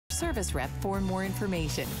service rep for more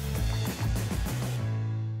information.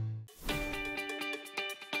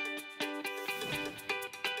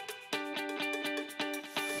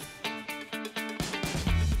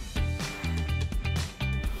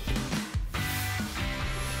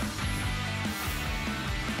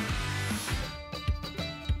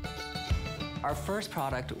 Our first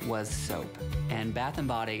product was soap, and Bath &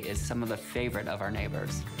 Body is some of the favorite of our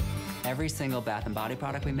neighbors. Every single Bath & Body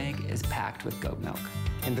product we make is packed with goat milk.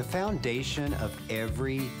 And the foundation of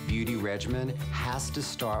every beauty regimen has to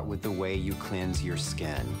start with the way you cleanse your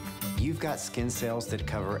skin. You've got skin cells that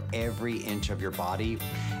cover every inch of your body,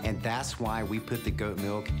 and that's why we put the goat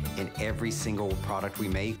milk in every single product we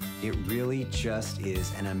make. It really just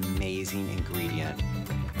is an amazing ingredient.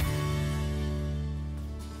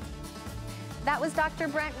 That was Dr.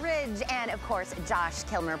 Brent Ridge and, of course, Josh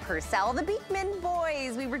Kilmer-Purcell, the Beekman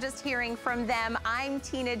boys. We were just hearing from them. I'm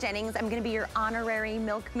Tina Jennings. I'm going to be your honorary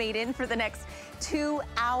milk maiden for the next 2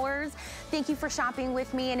 hours. Thank you for shopping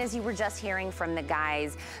with me. And as you were just hearing from the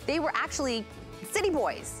guys, they were actually city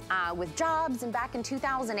boys with jobs, and back in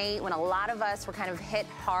 2008 when a lot of us were kind of hit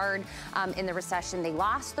hard in the recession, they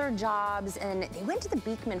lost their jobs and they went to the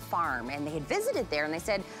Beekman farm and they had visited there and they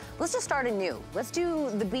said, let's just start anew. Let's do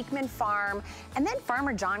the Beekman farm. And then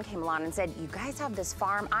Farmer John came along and said, you guys have this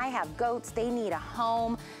farm, I have goats, they need a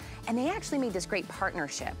home. And they actually made this great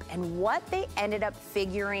partnership. And what they ended up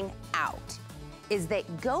figuring out is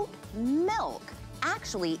that goat milk,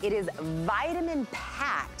 actually, it is vitamin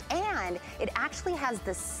packed and it actually has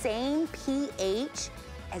the same pH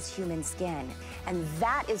as human skin. And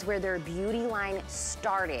that is where their beauty line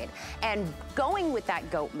started. And going with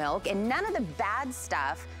that goat milk and none of the bad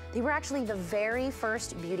stuff, they were actually the very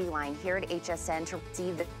first beauty line here at HSN to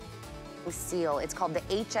receive the seal. It's called the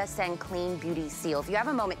HSN Clean Beauty Seal. If you have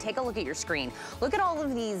a moment, take a look at your screen. Look at all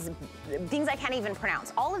of these things I can't even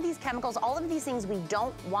pronounce. All of these chemicals, all of these things we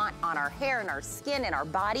don't want on our hair and our skin and our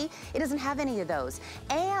body. It doesn't have any of those.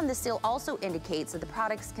 And the seal also indicates that the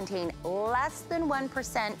products contain less than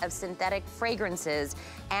 1% of synthetic fragrances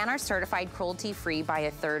and are certified cruelty-free by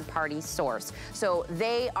a third-party source. So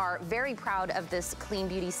they are very proud of this Clean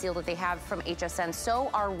Beauty Seal that they have from HSN.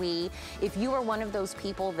 So are we. If you are one of those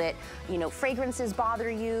people that, you know, fragrances bother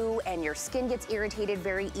you and your skin gets irritated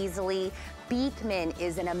very easily, Beekman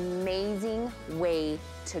is an amazing way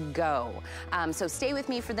to go. So stay with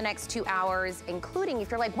me for the next 2 hours, including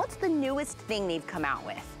if you're like, what's the newest thing they've come out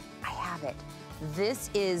with? I have it. This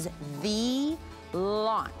is the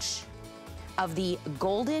launch of the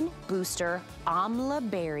Golden Booster Amla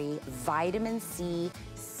Berry Vitamin C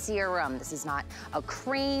Serum. This is not a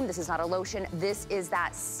cream, this is not a lotion, this is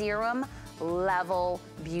that serum level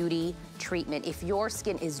beauty treatment. If your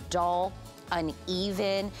skin is dull,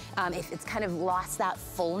 uneven, if it's kind of lost that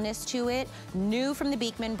fullness to it, new from the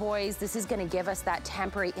Beekman boys, this is gonna give us that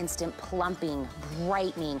temporary instant plumping,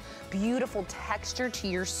 brightening, beautiful texture to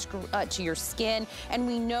your skin. And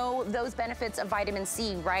we know those benefits of vitamin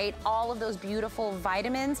C, right? All of those beautiful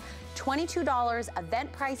vitamins. $22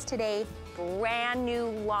 event price today, brand new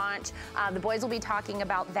launch. The boys will be talking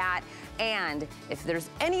about that. And if there's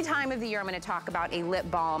any time of the year I'm gonna talk about a lip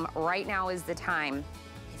balm, right now is the time.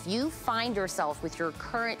 If you find yourself with your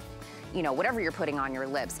current, you know, whatever you're putting on your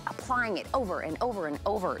lips, applying it over and over and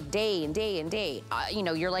over, day and day and day, you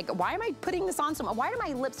know, you're like, why am I putting this on why do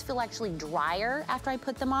my lips feel actually drier after I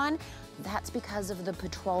put them on? That's because of the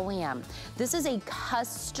petroleum. This is a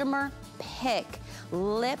customer pick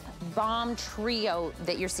lip balm trio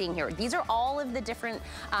that you're seeing here. These are all of the different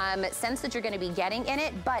scents that you're gonna be getting in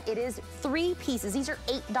it, but it is 3 pieces. These are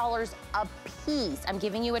 $8 a piece. I'm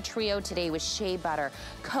giving you a trio today with shea butter,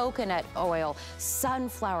 coconut oil,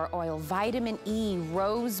 sunflower oil, vitamin E,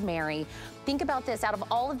 rosemary. Think about this, out of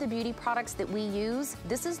all of the beauty products that we use,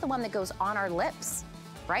 this is the one that goes on our lips,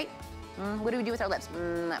 right? What do we do with our lips?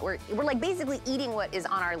 We're like basically eating what is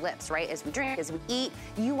on our lips, right? As we drink, as we eat,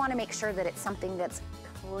 you wanna make sure that it's something that's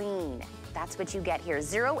clean. That's what you get here.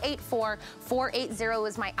 084480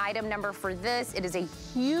 is my item number for this. It is a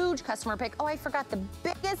huge customer pick. Oh, I forgot the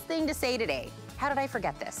biggest thing to say today. How did I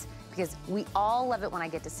forget this? Because we all love it when I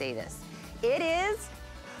get to say this. It is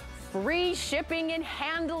free shipping and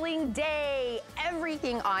handling day.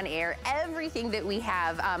 Everything on air, everything that we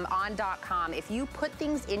have on .com. If you put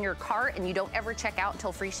things in your cart and you don't ever check out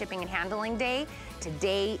until free shipping and handling day,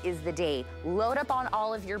 Today is the day. Load up on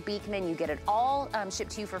all of your Beekman. You get it all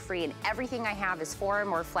shipped to you for free, and everything I have is for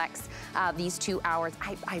Flex these 2 hours.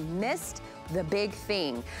 I missed the big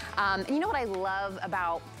thing. And you know what I love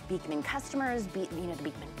about Beekman customers, the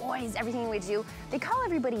Beekman boys, everything we do, they call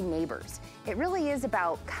everybody neighbors. It really is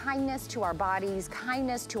about kindness to our bodies,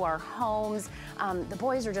 kindness to our homes. The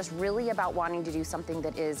boys are just really about wanting to do something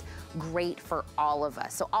that is great for all of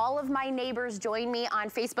us. So all of my neighbors join me on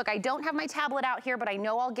Facebook. I don't have my tablet out here, but I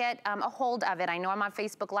know I'll get a hold of it. I know I'm on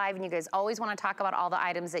Facebook Live, and you guys always want to talk about all the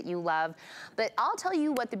items that you love. But I'll tell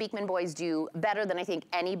you what the Beekman boys do better than I think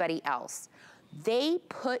anybody else. They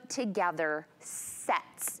put together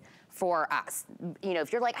sets for us. You know,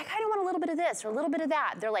 if you're like, I kind of want a little bit of this or a little bit of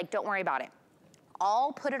that, they're like, don't worry about it.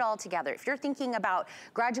 I'll put it all together. If you're thinking about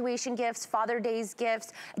graduation gifts, Father's Day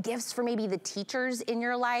gifts, gifts for maybe the teachers in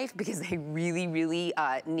your life, because they really, really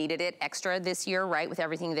needed it extra this year, right, with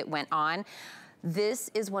everything that went on. This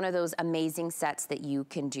is one of those amazing sets that you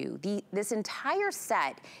can do. This entire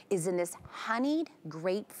set is in this honeyed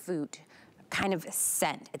grapefruit kind of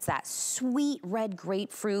scent. It's that sweet red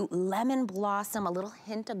grapefruit, lemon blossom, a little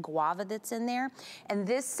hint of guava that's in there. And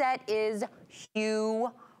this set is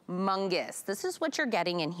humongous. This is what you're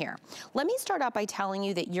getting in here. Let me start out by telling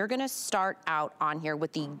you that you're gonna start out on here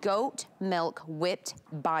with the goat milk whipped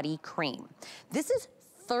body cream. This is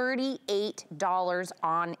 $38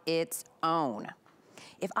 on its own.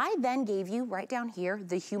 If I then gave you right down here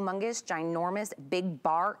the humongous, ginormous, big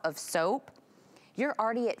bar of soap, you're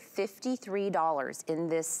already at $53 in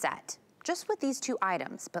this set, just with these 2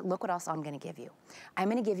 items. But look what else I'm gonna give you. I'm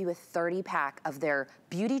gonna give you a 30-pack of their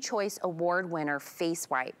Beauty Choice Award winner face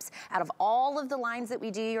wipes. Out of all of the lines that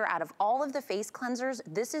we do, or out of all of the face cleansers,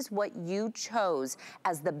 this is what you chose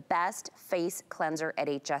as the best face cleanser at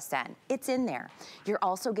HSN. It's in there. You're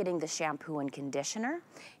also getting the shampoo and conditioner,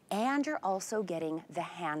 and you're also getting the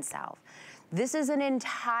hand salve. This is an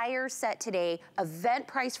entire set today, event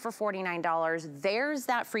price for $49. There's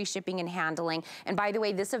that free shipping and handling. And by the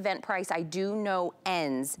way, this event price I do know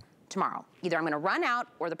ends tomorrow. Either I'm gonna run out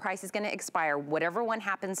or the price is gonna expire, whatever one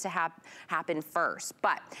happens to happen first.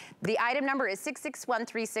 But the item number is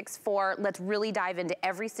 661364. Let's really dive into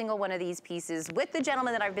every single one of these pieces with the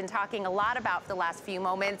gentleman that I've been talking a lot about for the last few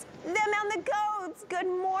moments, them and the goats. Good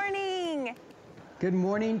morning. Good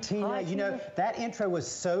morning, Tina. Hi, you know, that intro was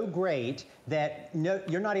so great that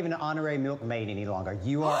you're not even an honorary milkmaid any longer.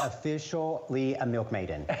 You are officially a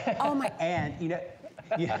milkmaiden. Oh my. And you know,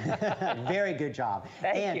 very good job.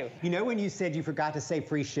 Thank you. You know when you said you forgot to say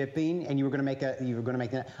free shipping and you were going to make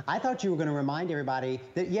that, I thought you were going to remind everybody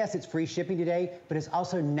that yes, it's free shipping today, but it's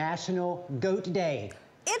also National Goat Day.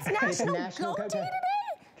 It's National Goat Day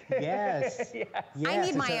today? Yes. Yes. I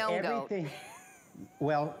need my own goat.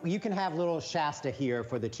 Well, you can have little Shasta here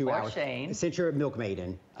for the 2 hours. Or Shane. Since you're a milk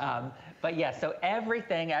maiden. But yeah, so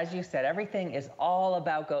everything, as you said, everything is all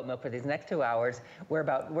about goat milk for these next 2 hours. We're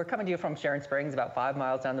coming to you from Sharon Springs, about 5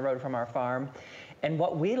 miles down the road from our farm. And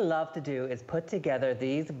what we love to do is put together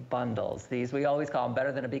these bundles. These, we always call them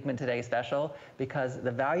Better Than a Beekman Today special, because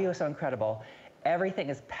the value is so incredible. Everything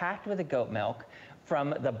is packed with the goat milk,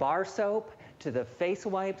 from the bar soap, to the face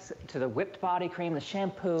wipes, to the whipped body cream, the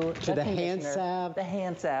shampoo, to the hand salve. The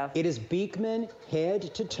hand salve. It is Beekman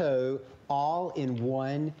head to toe, all in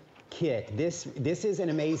one kit. This is an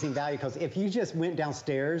amazing value, because if you just went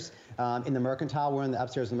downstairs in the Mercantile, we're in the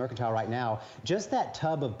upstairs of the Mercantile right now, just that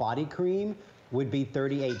tub of body cream would be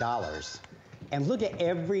 $38. And look at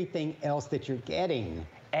everything else that you're getting.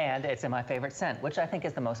 And it's in my favorite scent, which I think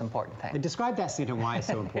is the most important thing. And describe that scent and why it's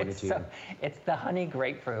so important to you. It's the honey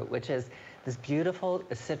grapefruit, which is this beautiful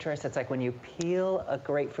citrus. It's like when you peel a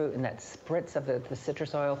grapefruit and that spritz of the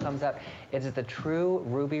citrus oil comes up. It is the true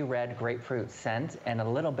ruby red grapefruit scent and a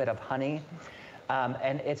little bit of honey.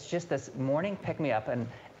 And it's just this morning pick-me-up.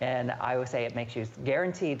 And I would say it makes you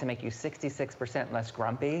guaranteed to make you 66% less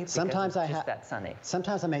grumpy. Sometimes it's just that sunny.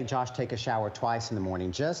 Sometimes I make Josh take a shower twice in the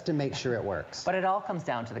morning just to make sure it works. But it all comes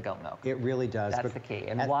down to the goat milk. It really does. That's the key.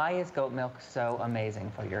 And why is goat milk so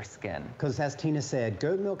amazing for your skin? Because as Tina said,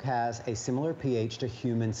 goat milk has a similar pH to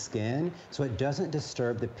human skin, so it doesn't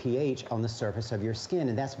disturb the pH on the surface of your skin,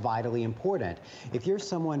 and that's vitally important. If you're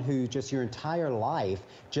someone who just your entire life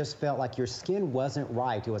just felt like your skin wasn't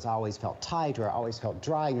right, it was always felt tight or always felt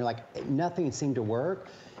dry, and you're like, nothing seemed to work,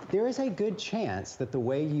 there is a good chance that the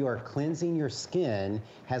way you are cleansing your skin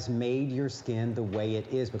has made your skin the way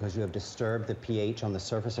it is because you have disturbed the pH on the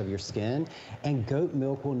surface of your skin, and goat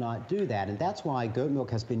milk will not do that. And that's why goat milk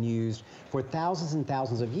has been used for thousands and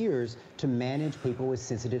thousands of years to manage people with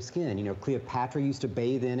sensitive skin. You know, Cleopatra used to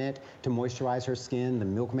bathe in it to moisturize her skin. The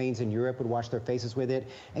milkmaids in Europe would wash their faces with it.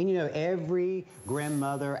 And you know, every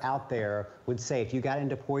grandmother out there would say, if you got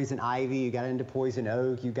into poison ivy, you got into poison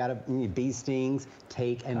oak, you got bee stings,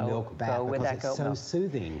 take a milk bath because it's so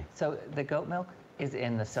soothing. So the goat milk is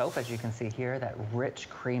in the soap, as you can see here, that rich,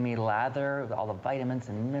 creamy lather with all the vitamins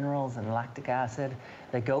and minerals and lactic acid.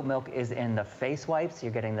 The goat milk is in the face wipes.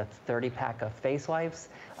 You're getting the 30-pack of face wipes.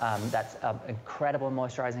 That's incredible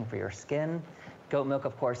moisturizing for your skin. Goat milk,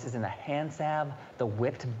 of course, is in the hand salve, the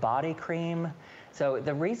whipped body cream. So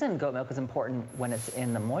the reason goat milk is important when it's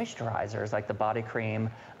in the moisturizers, like the body cream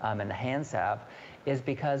and the hand salve, is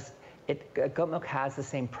because goat milk has the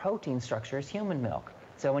same protein structure as human milk.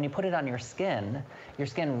 So when you put it on your skin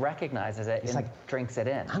recognizes it and drinks it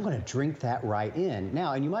in. I'm going to drink that right in.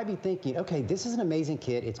 Now, and you might be thinking, okay, this is an amazing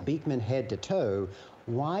kit. It's Beekman head to toe.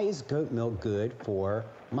 Why is goat milk good for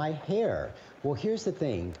my hair? Well, here's the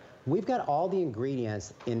thing. We've got all the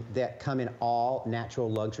ingredients that come in all natural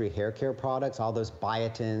luxury hair care products, all those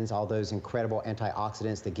biotins, all those incredible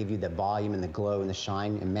antioxidants that give you the volume and the glow and the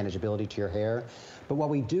shine and manageability to your hair. But what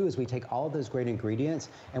we do is we take all of those great ingredients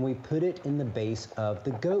and we put it in the base of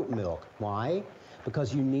the goat milk. Why?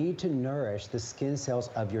 Because you need to nourish the skin cells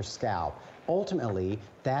of your scalp. Ultimately,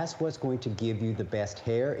 that's what's going to give you the best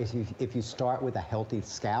hair if you start with a healthy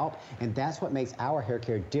scalp. And that's what makes our hair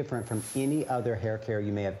care different from any other hair care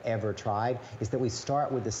you may have ever tried, is that we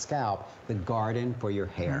start with the scalp, the garden for your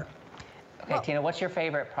hair. Okay, well, Tina, what's your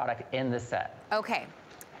favorite product in this set? Okay.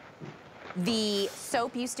 The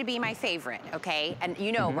soap used to be my favorite, okay? And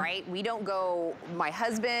you know, right? We don't go, my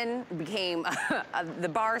husband became the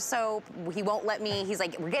bar soap. He won't let me, he's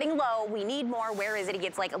like, we're getting low, we need more, where is it? He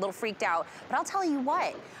gets like a little freaked out. But I'll tell you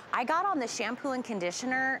what, I got on the shampoo and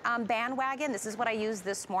conditioner bandwagon. This is what I used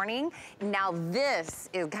this morning. Now this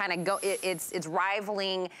is kind of, it's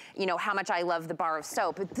rivaling, you know, how much I love the bar of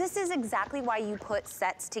soap. But this is exactly why you put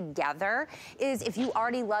sets together, is if you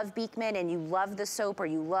already love Beekman and you love the soap or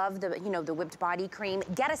you love the, you know, the whipped body cream,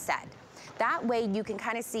 get a set. That way you can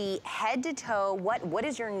kind of see head to toe what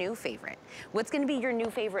is your new favorite? What's going to be your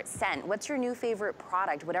new favorite scent? What's your new favorite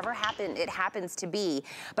product? Whatever it happens to be.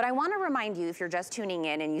 But I want to remind you, if you're just tuning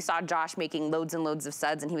in and you saw Josh making loads and loads of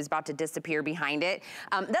suds and he was about to disappear behind it,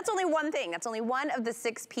 that's only one thing. That's only one of the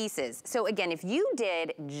 6 pieces. So again, if you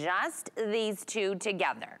did just these two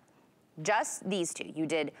together, just these two, you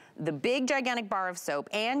did the big gigantic bar of soap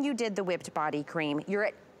and you did the whipped body cream, you're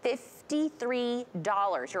at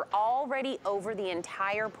 $53. You're already over the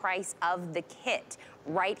entire price of the kit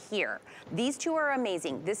right here. These two are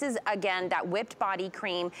amazing. This is, again, that whipped body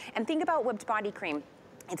cream. And think about whipped body cream.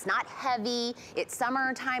 It's not heavy, it's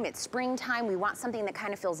summertime, it's springtime. We want something that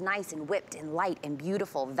kind of feels nice and whipped and light and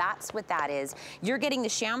beautiful. That's what that is. You're getting the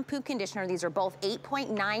shampoo conditioner. These are both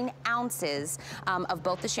 8.9 ounces of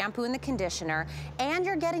both the shampoo and the conditioner. And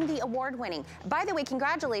you're getting the award-winning. By the way,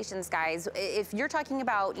 congratulations, guys. If you're talking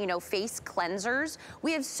about, you know, face cleansers,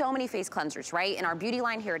 we have so many face cleansers, right? In our beauty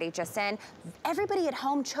line here at HSN, everybody at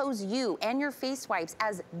home chose you and your face wipes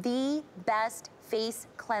as the best face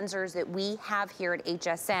cleansers that we have here at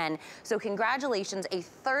HSN. So congratulations, a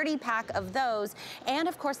 30-pack of those. And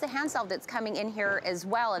of course the hand salve that's coming in here as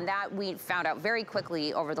well. And that we found out very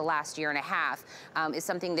quickly over the last year and a half is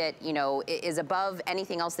something that, you know, is above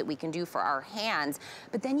anything else that we can do for our hands.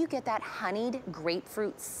 But then you get that honeyed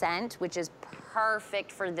grapefruit scent, which is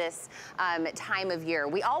perfect for this time of year.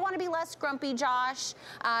 We all want to be less grumpy, Josh.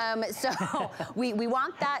 So we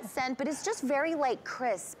want that scent, but it's just very like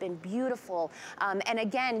crisp and beautiful. And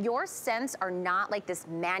again, your scents are not like this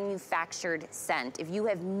manufactured scent. If you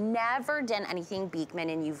have never done anything Beekman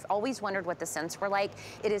and you've always wondered what the scents were like,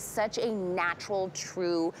 it is such a natural,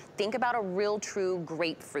 true, think about a real, true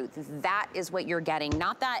grapefruit. That is what you're getting,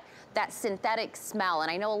 not that synthetic smell. And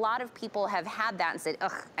I know a lot of people have had that and said,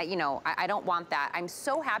 ugh, you know, I don't want that. I'm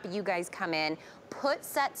so happy you guys come in, put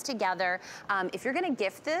sets together. If you're gonna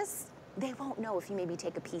gift this, they won't know if you maybe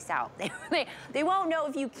take a piece out. They won't know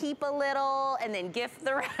if you keep a little and then gift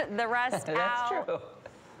the rest out. That's true.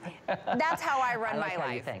 That's how I run my life.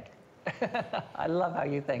 How you think. I love how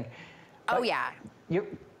you think. Oh, but yeah.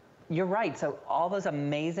 You're right. So all those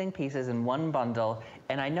amazing pieces in one bundle.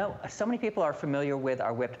 And I know so many people are familiar with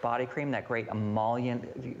our whipped body cream, that great emollient,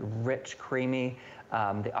 rich, creamy,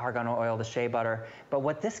 the argan oil, the shea butter. But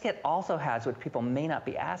what this kit also has, which people may not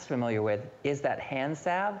be as familiar with, is that hand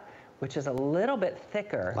salve, which is a little bit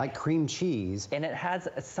thicker. Like cream cheese. And it has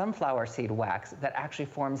a sunflower seed wax that actually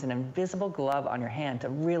forms an invisible glove on your hand to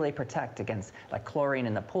really protect against like chlorine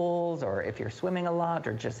in the pools, or if you're swimming a lot,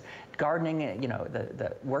 or just gardening, you know,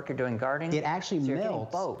 the work you're doing gardening. It actually so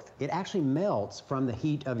melts. Both. It actually melts from the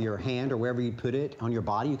heat of your hand or wherever you put it on your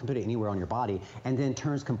body. You can put it anywhere on your body, and then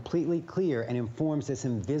turns completely clear and informs this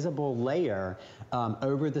invisible layer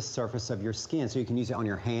over the surface of your skin. So you can use it on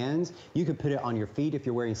your hands. You could put it on your feet if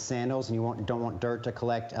you're wearing sandals and you don't want dirt to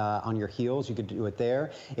collect on your heels. You could do it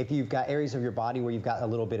there. If you've got areas of your body where you've got a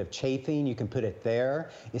little bit of chafing, you can put it there.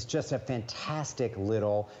 It's just a fantastic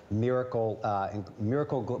little miracle.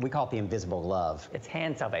 We call it the invisible glove. It's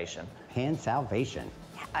hand salvation. Hand salvation.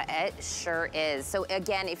 It sure is. So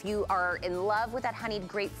again, if you are in love with that honeyed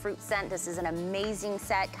grapefruit scent, this is an amazing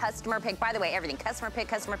set. Customer pick. By the way, everything. Customer pick,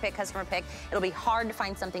 customer pick, customer pick. It'll be hard to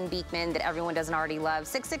find something Beekman that everyone doesn't already love.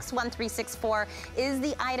 661364 is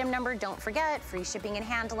the item number. Don't forget, free shipping and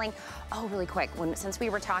handling. Oh, really quick, since we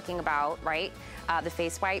were talking about, right, the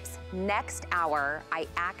face wipes, next hour, I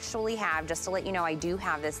actually have, just to let you know, I do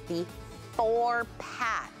have this, the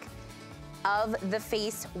 4-pack of the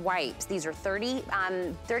face wipes. These are 30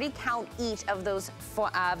 count each of those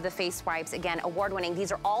of the face wipes. Again, award-winning.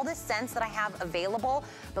 These are all the scents that I have available,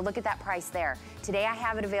 but look at that price there. Today I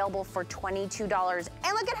have it available for $22,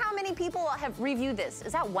 and look at how many people have reviewed this.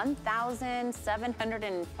 Is that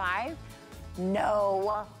 1,705?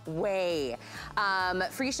 No way.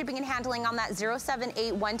 Free shipping and handling on that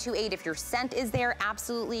 078128. If your scent is there,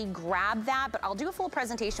 absolutely grab that. But I'll do a full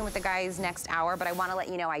presentation with the guys next hour, but I want to let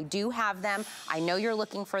you know I do have them. I know you're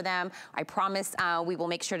looking for them. I promise we will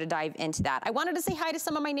make sure to dive into that. I wanted to say hi to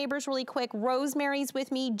some of my neighbors really quick. Rosemary's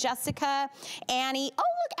with me, Jessica, Annie. Oh,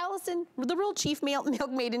 look, Allison, the real chief milk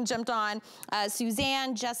maiden jumped on.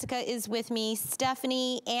 Suzanne, Jessica is with me.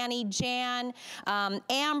 Stephanie, Annie, Jan,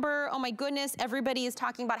 Amber. Oh my goodness. Everybody is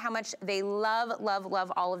talking about how much they love, love,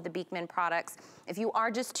 love all of the Beekman products. If you are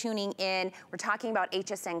just tuning in, we're talking about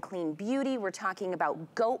HSN Clean Beauty. We're talking about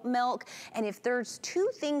goat milk. And if there's two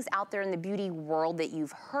things out there in the beauty world that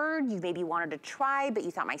you've heard, you maybe wanted to try, but you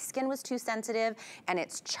thought my skin was too sensitive, and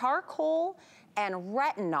it's charcoal and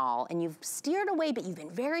retinol, and you've steered away, but you've been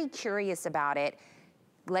very curious about it,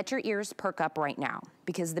 let your ears perk up right now,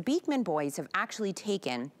 because the Beekman boys have actually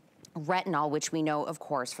taken retinol, which we know, of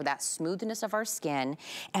course, for that smoothness of our skin,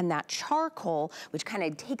 and that charcoal, which kind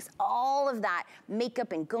of takes all of that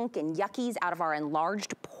makeup and gunk and yuckies out of our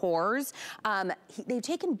enlarged pores. They've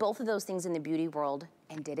taken both of those things in the beauty world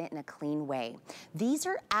and did it in a clean way. These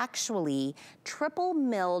are actually triple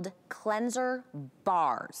milled cleanser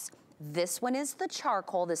bars. This one is the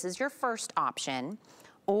charcoal. This is your first option.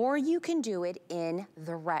 Or you can do it in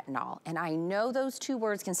the retinol. And I know those two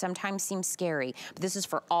words can sometimes seem scary, but this is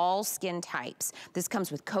for all skin types. This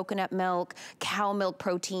comes with coconut milk, cow milk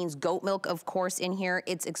proteins, goat milk, of course, in here.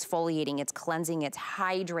 It's exfoliating, it's cleansing, it's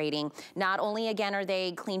hydrating. Not only, again, are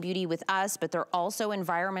they clean beauty with us, but they're also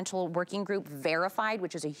environmental working group verified,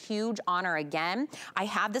 which is a huge honor again. I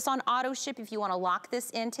have this on auto ship if you want to lock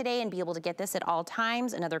this in today and be able to get this at all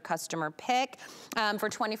times. Another customer pick for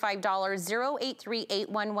 $25,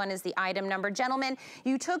 083811 is the item number. Gentlemen,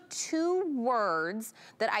 you took two words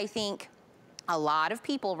that I think a lot of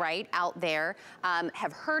people, right, out there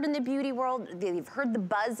have heard in the beauty world. They've heard the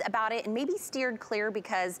buzz about it and maybe steered clear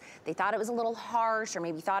because they thought it was a little harsh or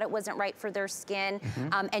maybe thought it wasn't right for their skin.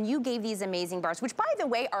 And you gave these amazing bars, which, by the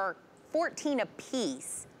way, are 14 a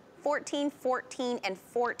piece. 14, 14, and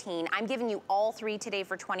 14. I'm giving you all three today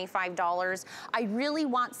for $25. I really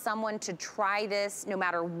want someone to try this no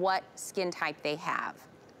matter what skin type they have.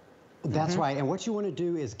 That's right, and what you want to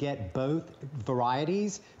do is get both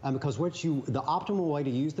varieties because the optimal way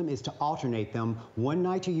to use them is to alternate them. One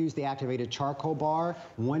night you use the activated charcoal bar,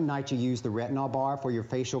 one night you use the retinol bar for your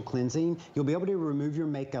facial cleansing. You'll be able to remove your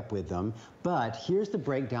makeup with them, but here's the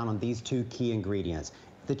breakdown on these two key ingredients.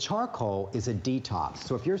 The charcoal is a detox.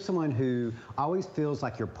 So if you're someone who always feels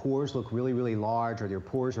like your pores look really, really large or your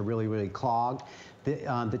pores are really, really clogged,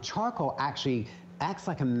 the charcoal actually acts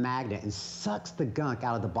like a magnet and sucks the gunk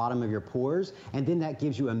out of the bottom of your pores, and then that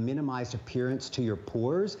gives you a minimized appearance to your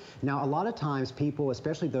pores. Now, a lot of times people,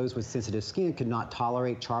 especially those with sensitive skin, could not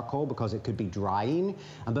tolerate charcoal because it could be drying,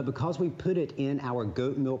 but because we put it in our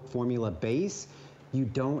goat milk formula base, you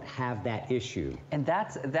don't have that issue. And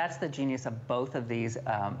that's the genius of both of these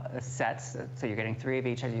sets. So you're getting 3 of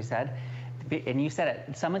each, as you said. And you said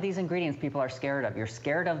it, some of these ingredients people are scared of. You're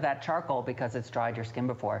scared of that charcoal because it's dried your skin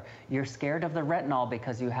before. You're scared of the retinol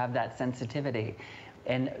because you have that sensitivity.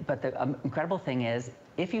 But the incredible thing is,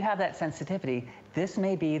 if you have that sensitivity, this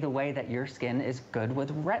may be the way that your skin is good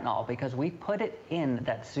with retinol, because we put it in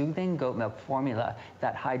that soothing goat milk formula,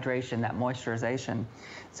 that hydration, that moisturization,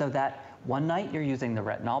 so that one night you're using the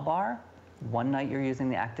retinol bar, one night you're using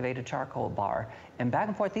the activated charcoal bar, and back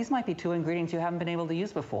and forth. These might be two ingredients you haven't been able to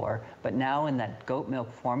use before, but now in that goat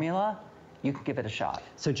milk formula, you can give it a shot.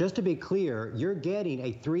 So just to be clear, you're getting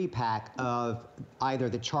a 3-pack of either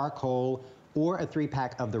the charcoal or a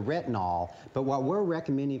 3-pack of the retinol, but what we're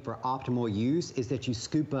recommending for optimal use is that you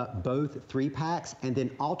scoop up both 3-packs and then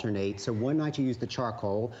alternate. So one night you use the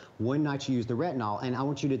charcoal, one night you use the retinol, and I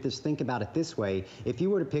want you to just think about it this way. If you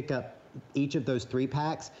were to pick up each of those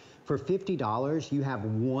 3-packs, for $50, you have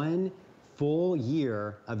 1 full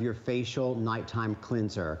year of your facial nighttime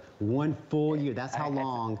cleanser. 1 full year. That's how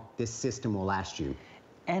long this system will last you.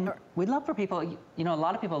 And we'd love for people, you know, a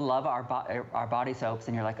lot of people love our body soaps,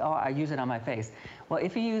 and you're like, oh, I use it on my face. Well,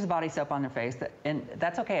 if you use body soap on your face, and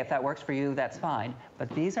that's okay, if that works for you, that's fine. But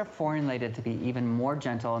these are formulated to be even more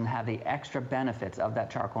gentle and have the extra benefits of that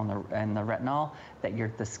charcoal and the retinol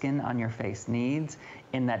that the skin on your face needs,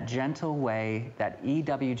 in that gentle way, that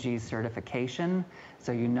EWG certification,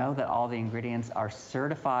 so you know that all the ingredients are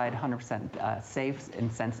certified 100% safe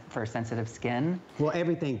for sensitive skin. Well,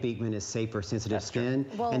 everything Beekman is safe for sensitive skin.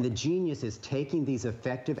 Well, and the genius is taking these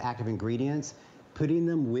effective active ingredients, putting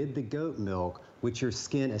them with the goat milk, which your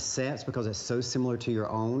skin accepts because it's so similar to your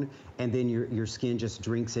own, and then your skin just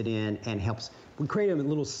drinks it in and helps. We create a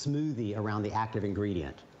little smoothie around the active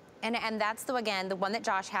ingredient. And that's again, the one that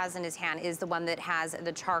Josh has in his hand is the one that has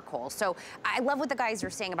the charcoal. So I love what the guys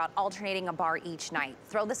are saying about alternating a bar each night.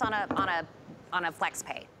 Throw this on a flex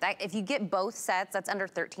pay. If you get both sets, that's under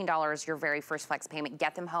 $13 your very first flex payment.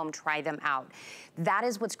 Get them home, try them out. That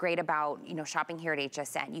is what's great about, you know, shopping here at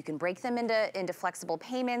HSN. You can break them into flexible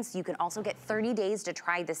payments. You can also get 30 days to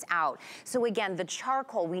try this out. So again, the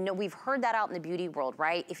charcoal, we've heard that out in the beauty world,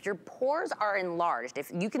 right? If your pores are enlarged,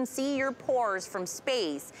 if you can see your pores from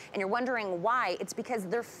space and you're wondering why, it's because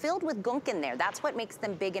they're filled with gunk in there. That's what makes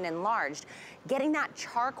them big and enlarged. Getting that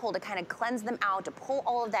charcoal to kind of cleanse them out, to pull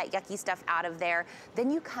all of that yucky stuff out of there.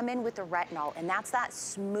 Then you come in with the retinol, and that's that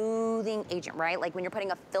smoothing agent, right? Like when you're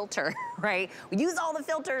putting a filter, right? We use all the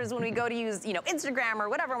filters when we go to use, you know, Instagram or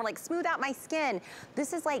whatever, and we're like, smooth out my skin.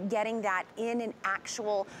 This is like getting that in an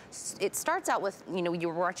actual, it starts out with, you know, you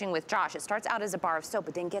were watching with Josh, it starts out as a bar of soap,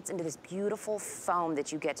 but then gets into this beautiful foam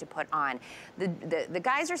that you get to put on. The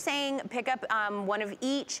guys are saying pick up one of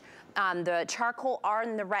each. The charcoal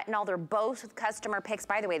and the retinol, they're both customer picks.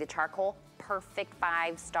 By the way, the charcoal, perfect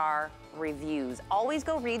 5-star reviews. Always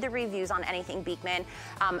go read the reviews on anything Beekman.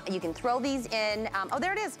 You can throw these in. Oh,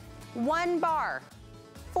 there it is. 1 bar,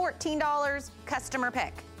 $14, customer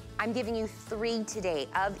pick. I'm giving you 3 today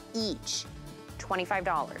of each,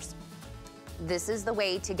 $25. This is the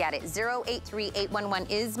way to get it. 083811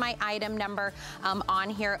 is my item number on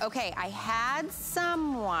here. Okay, I had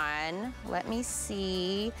someone, let me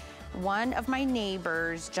see, one of my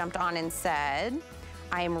neighbors jumped on and said,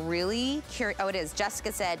 I am really curious. Oh, it is.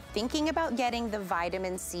 Jessica said, thinking about getting the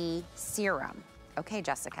vitamin C serum. Okay,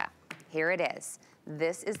 Jessica, here it is.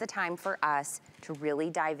 This is the time for us to really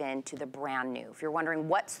dive into the brand new. If you're wondering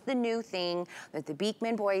what's the new thing that the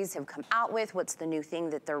Beekman boys have come out with, what's the new thing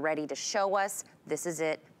that they're ready to show us, this is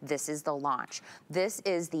it. This is the launch. This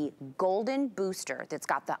is the Golden Booster that's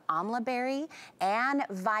got the amla berry and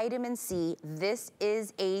vitamin C. This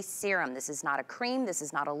is a serum. This is not a cream. This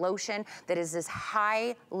is not a lotion. That is this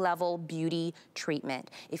high-level beauty treatment.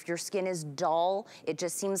 If your skin is dull, it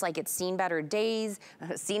just seems like it's seen better days,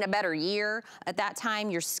 seen a better year. At that time,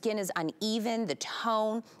 your skin is uneven, the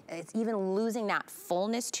tone, it's even losing that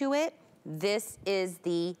fullness to it. This is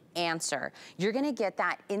the answer. You're gonna get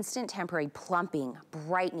that instant temporary plumping,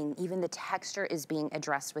 brightening, even the texture is being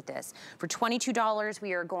addressed with this. For $22,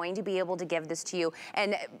 we are going to be able to give this to you.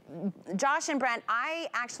 And Josh and Brent,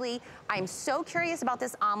 I'm so curious about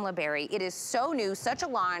this amla berry. It is so new, such a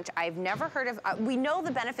launch. I've never heard of, we know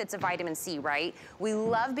the benefits of vitamin C, right? We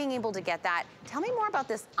love being able to get that. Tell me more about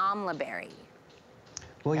this amla berry.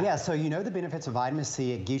 Well, yeah, so you know the benefits of vitamin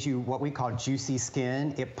C. It gives you what we call juicy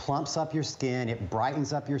skin. It plumps up your skin, it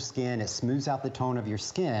brightens up your skin, it smooths out the tone of your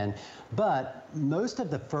skin. But most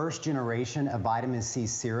of the first generation of vitamin C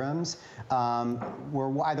serums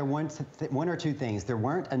were either one or two things. There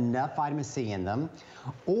weren't enough vitamin C in them,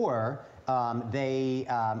 or they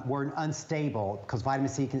were unstable because vitamin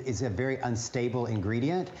C is a very unstable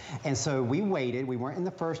ingredient. And so we waited. We weren't in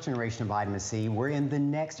the first generation of vitamin C. We're in the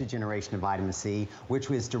next generation of vitamin C, which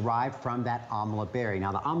was derived from that amla berry.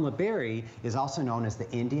 Now, the amla berry is also known as the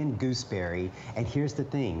Indian gooseberry. And here's the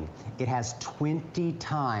thing. It has 20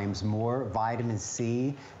 times more vitamin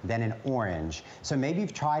C than an orange. So maybe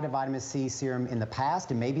you've tried a vitamin C serum in the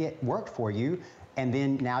past, and maybe it worked for you. And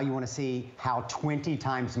then now you want to see how 20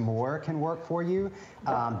 times more can work for you.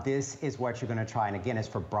 This is what you're going to try. And again, it's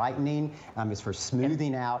for brightening, it's for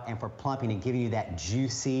smoothing out, and for plumping and giving you that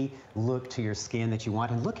juicy look to your skin that you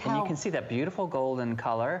want. And look how... And you can see that beautiful golden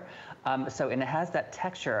color. And it has that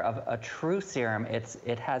texture of a true serum.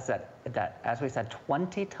 It has that, as we said,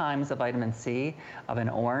 20 times the vitamin C of an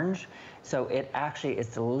orange. So it actually is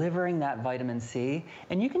delivering that vitamin C.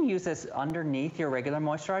 And you can use this underneath your regular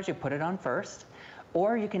moisturizer. You put it on first.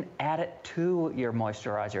 Or you can add it to your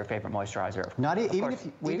moisturizer, your favorite moisturizer.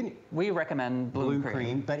 We recommend Bloom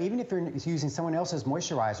Cream. But even if you're using someone else's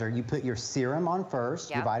moisturizer, you put your serum on first,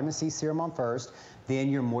 your vitamin C serum on first, then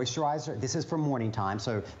your moisturizer. This is for morning time,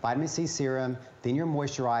 so vitamin C serum, then your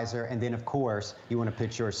moisturizer, and then of course you want to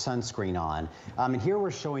put your sunscreen on. And here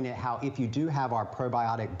we're showing it how if you do have our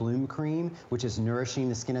probiotic Bloom Cream, which is nourishing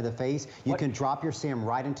the skin of the face, you can drop your serum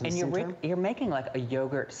right into the center. And you're making like a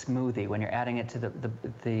yogurt smoothie when you're adding it to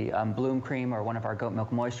the Bloom Cream or one of our goat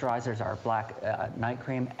milk moisturizers, our black night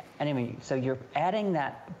cream. Anyway, so you're adding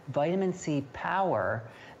that vitamin C power,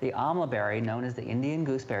 the amla berry, known as the Indian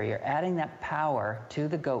gooseberry, you're adding that power to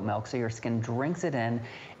the goat milk so your skin drinks it in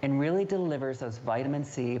and really delivers those vitamin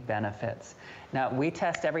C benefits. Now, we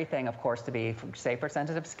test everything, of course, to be safe for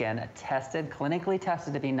sensitive skin, clinically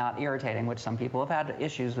tested to be not irritating, which some people have had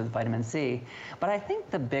issues with vitamin C. But I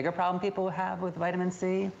think the bigger problem people have with vitamin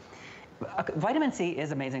C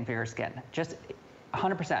is amazing for your skin, just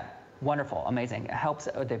 100%. Wonderful, amazing. It helps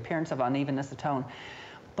the appearance of unevenness of tone.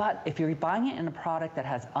 But if you're buying it in a product that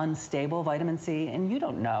has unstable vitamin C, and you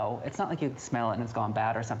don't know, it's not like you smell it and it's gone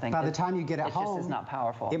bad or something. By the time you get it home, it just is not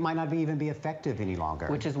powerful. It might not even be effective any longer.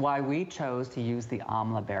 Which is why we chose to use the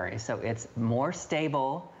amla berry. So it's more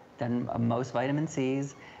stable than most vitamin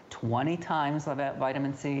Cs, 20 times the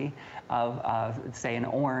vitamin C of, say, an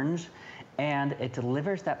orange. And it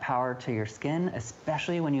delivers that power to your skin,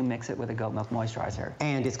 especially when you mix it with a goat milk moisturizer.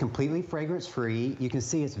 And it's completely fragrance-free. You can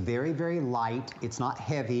see it's very, very light. It's not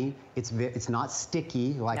heavy. It's not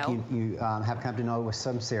sticky like you have come to know with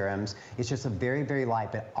some serums. It's just a very, very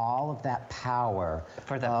light, but all of that power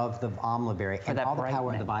of the amla berry and all the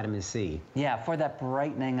power of the vitamin C. Yeah, for that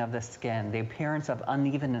brightening of the skin, the appearance of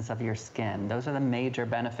unevenness of your skin. Those are the major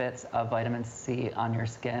benefits of vitamin C on your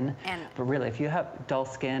skin. But really, if you have dull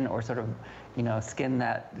skin or sort of skin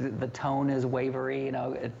that the tone is wavery,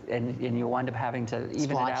 and you wind up having to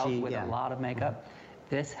even it out with a lot of makeup,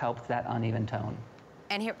 this helps that uneven tone.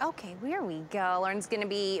 And here, okay, here we go. Lauren's gonna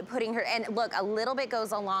be putting her, and look, a little bit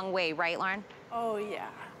goes a long way, right, Lauren? Oh, yeah.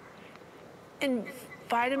 And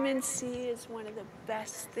vitamin C is one of the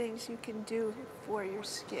best things you can do for your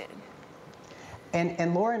skin.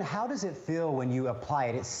 And Lauren, how does it feel when you apply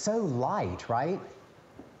it? It's so light, right?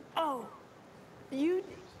 Oh,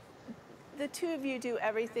 the two of you do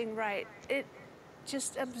everything right. It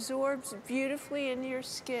just absorbs beautifully into your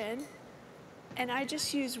skin. And I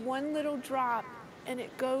just use one little drop and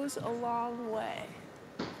it goes a long way.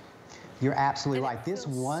 You're absolutely right. This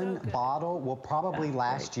one bottle will probably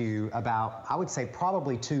last you about, I would say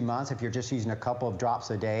probably 2 months if you're just using a couple of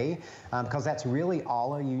drops a day, because that's really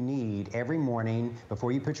all you need every morning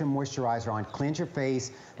before you put your moisturizer on. Cleanse your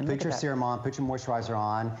face, put your serum on, put your moisturizer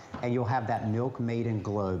on, and you'll have that milk maiden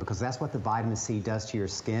glow, because that's what the vitamin C does to your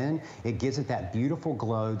skin. It gives it that beautiful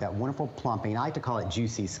glow, that wonderful plumping. I like to call it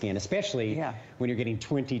juicy skin, especially when you're getting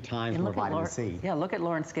 20 times more vitamin C. Yeah, look at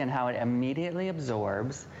Lauren's skin, how it immediately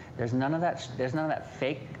absorbs. There's none of that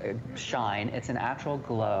fake shine. It's an actual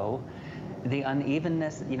glow. The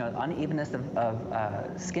unevenness, unevenness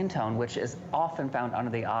of skin tone, which is often found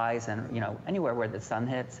under the eyes and anywhere where the sun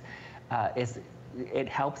hits, it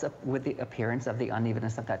helps with the appearance of the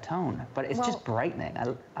unevenness of that tone. But it's just brightening.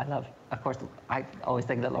 I love. Of course, I always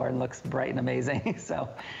think that Lauren looks bright and amazing.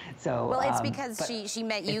 Well, it's because she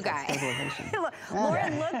met you guys.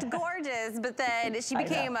 Lauren looked gorgeous, but then she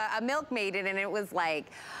became a milk maiden, and it was like,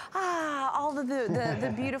 all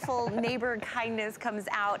the beautiful neighbor kindness comes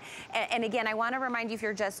out. And again, I want to remind you, if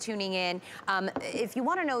you're just tuning in, if you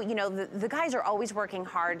want to know, the guys are always working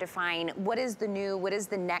hard to find what is the new, what is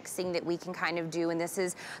the next thing that we can kind of do, and this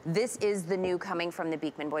is the new coming from the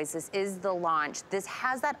Beekman boys. This is the launch. This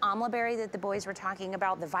has that amla berry January that the boys were talking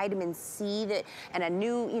about, the vitamin C that, and a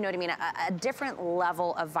new, you know what I mean, a different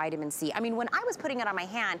level of vitamin C. I mean, when I was putting it on my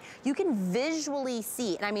hand, you can visually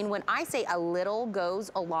see, and I mean, when I say a little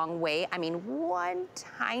goes a long way, I mean, one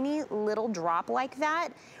tiny little drop like that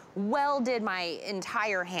well did my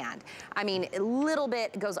entire hand. I mean, a little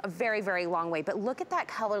bit goes a very, very long way, but look at that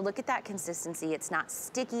color, look at that consistency. It's not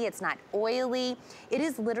sticky, it's not oily. It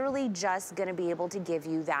is literally just gonna be able to give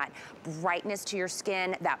you that brightness to your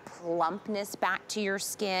skin, that plumpness back to your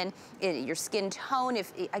skin tone.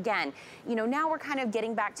 If, again, you know, now we're kind of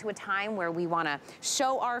getting back to a time where we wanna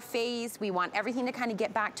show our face, we want everything to kind of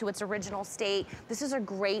get back to its original state. This is a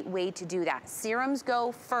great way to do that. Serums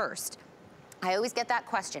go first. I always get that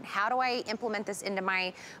question. How do I implement this into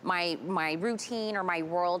my routine or my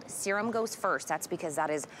world? Serum goes first. That's because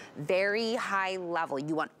that is very high level.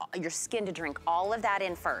 You want your skin to drink all of that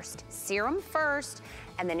in first. Serum first,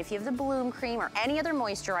 and then if you have the Bloom Cream or any other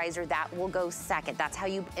moisturizer, that will go second. That's how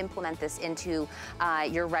you implement this into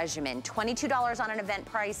your regimen. $22 on an event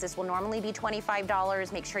price. This will normally be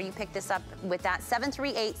 $25. Make sure you pick this up with that.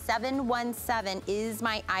 738-717 is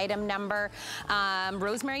my item number.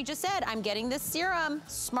 Rosemary just said, I'm getting this serum.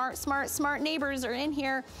 Smart, smart, smart neighbors are in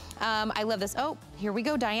here. I love this. Oh, here we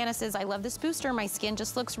go. Diana says, I love this booster. My skin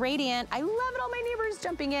just looks radiant. I love it. All my neighbors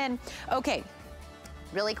jumping in. Okay,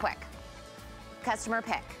 really quick. Customer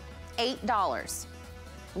pick, $8.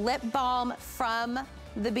 Lip balm from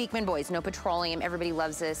the Beekman boys. No petroleum. Everybody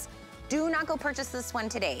loves this. Do not go purchase this one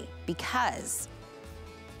today, because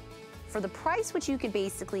for the price which you could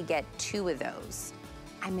basically get 2 of those,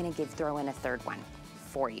 I'm gonna throw in a 3rd one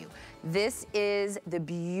for you. This is the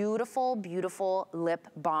beautiful, beautiful lip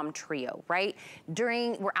balm trio, right?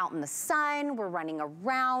 We're out in the sun, we're running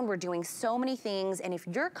around, we're doing so many things, and if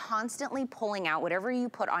you're constantly pulling out whatever you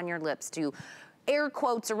put on your lips to air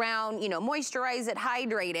quotes around, you know, moisturize it,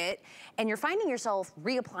 hydrate it, and you're finding yourself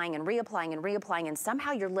reapplying and reapplying and reapplying, and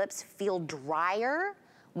somehow your lips feel drier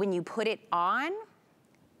when you put it on,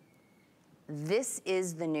 this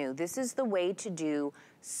is the way to do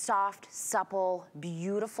soft, supple,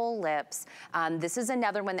 beautiful lips. This is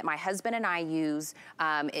another one that my husband and I use.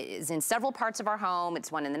 It is in several parts of our home.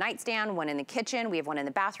 It's one in the nightstand, one in the kitchen. We have one in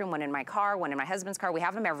the bathroom, one in my car, one in my husband's car. We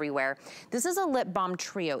have them everywhere. This is a lip balm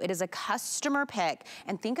trio. It is a customer pick.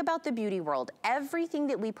 And think about the beauty world. Everything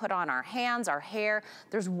that we put on our hands, our hair,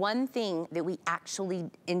 there's one thing that we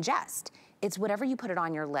actually ingest. It's whatever you put it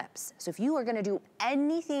on your lips. So if you are gonna do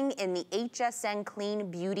anything in the HSN Clean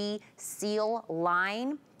Beauty Seal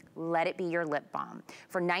line, let it be your lip balm.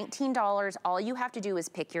 For $19, all you have to do is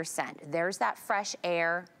pick your scent. There's that fresh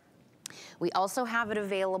air. We also have it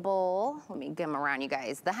available, let me get them around you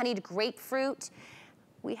guys, the honeyed grapefruit.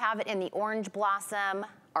 We have it in the orange blossom.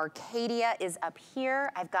 Arcadia is up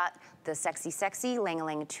here. I've got the Sexy Sexy Lang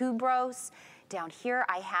Lang Tuberose. Down here,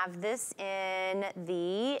 I have this in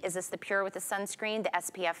the, is this the Pure with the sunscreen, the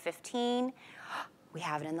SPF 15? We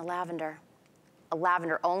have it in the lavender. A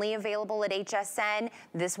lavender only available at HSN.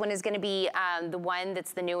 This one is gonna be the one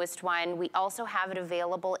that's the newest one. We also have it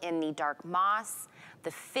available in the dark moss,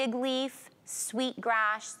 the fig leaf,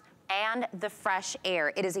 sweetgrass, and the fresh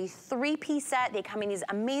air. It is a 3-piece set. They come in these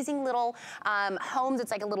amazing little homes.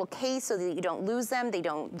 It's like a little case so that you don't lose them. They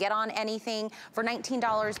don't get on anything. For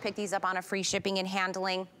 $19, pick these up on a free shipping and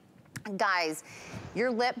handling. Guys,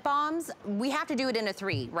 your lip balms, we have to do it in a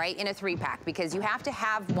 3, right? In a 3-pack, because you have to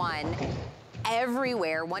have one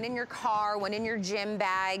everywhere, one in your car, one in your gym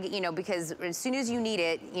bag, you know, because as soon as you need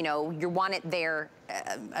it, you know, you want it there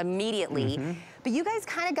immediately. But you guys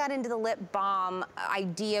kind of got into the lip balm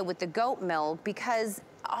idea with the goat milk because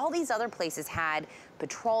all these other places had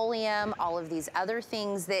petroleum, all of these other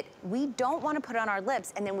things that we don't want to put on our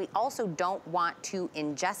lips, and then we also don't want to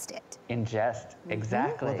ingest it. Ingest,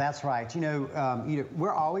 exactly. Well, that's right. You know,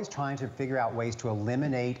 we're always trying to figure out ways to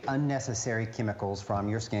eliminate unnecessary chemicals from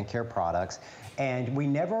your skincare products, and we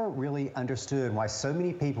never really understood why so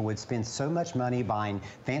many people would spend so much money buying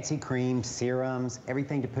fancy creams, serums,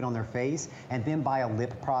 everything to put on their face, and then buy a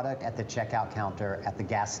lip product at the checkout counter at the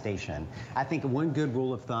gas station. I think one good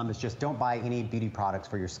rule of thumb is just don't buy any beauty products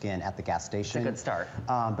for your skin at the gas station. It's a good start.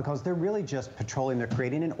 Because they're really just petroleum. They're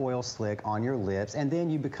creating an oil slick on your lips, and then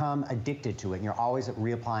you become addicted to it, and you're always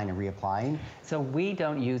reapplying and reapplying. So we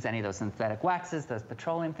don't use any of those synthetic waxes, those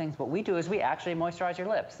petroleum things. What we do is we actually moisturize your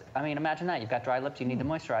lips. I mean, imagine that. You've got dry lips, you need to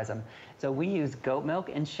moisturize them. So we use goat milk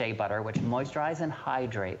and shea butter, which moisturize and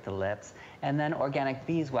hydrate the lips, and then organic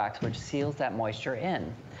beeswax, which seals that moisture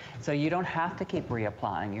in. So you don't have to keep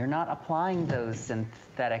reapplying. You're not applying those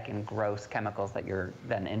synthetic and gross chemicals that you're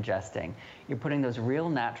then ingesting. You're putting those real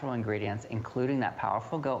natural ingredients, including that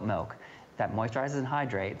powerful goat milk that moisturizes and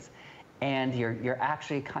hydrates, and you're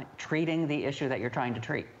actually treating the issue that you're trying to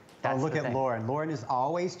treat. That's look at Lauren. Lauren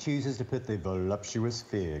always chooses to put the voluptuous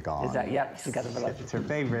fig on. Is that, yep, she's got the voluptuous. It's her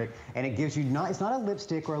favorite. And it gives you, it's not a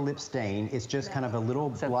lipstick or a lip stain, it's just kind of a little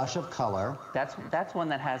blush of color. That's one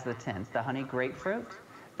that has the tints. The honey grapefruit,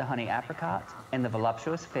 the honey apricot, and the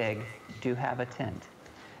voluptuous fig do have a tint.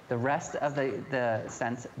 The rest of the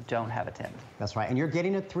scents don't have a tint. That's right, and you're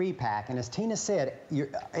getting a 3-pack, and as Tina said,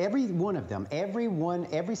 every one of them,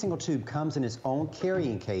 every single tube comes in its own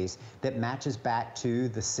carrying case that matches back to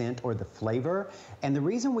the scent or the flavor. And the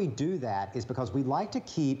reason we do that is because we like to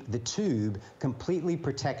keep the tube completely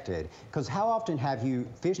protected. Because how often have you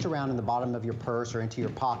fished around in the bottom of your purse or into your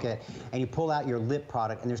pocket and you pull out your lip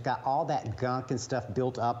product and there's got all that gunk and stuff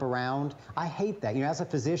built up around? I hate that. You know, as a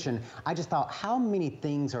physician, I just thought, how many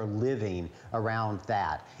things are living around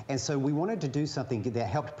that? And so we wanted to do something that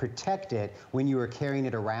helped protect it when you were carrying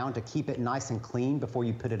it around to keep it nice and clean before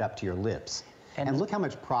you put it up to your lips. And look how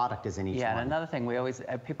much product is in each one. Yeah, and another thing,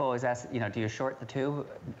 people always ask, you know, do you short the tube?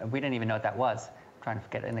 We didn't even know what that was. I'm trying to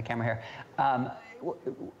get it in the camera here.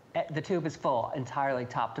 The tube is full entirely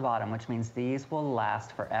top to bottom, which means these will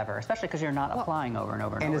last forever, especially because you're not applying over and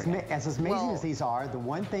over and over again. As amazing as these are, the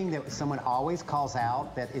one thing that someone always calls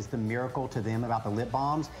out that is the miracle to them about the lip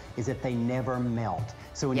balms is that they never melt.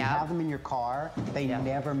 So when you have them in your car, they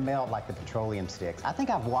never melt like the petroleum sticks. I think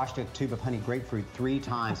I've washed a tube of honey grapefruit 3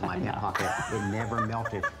 times in my hip pocket. It never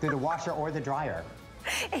melted through the washer or the dryer.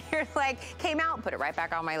 You're like, came out, put it right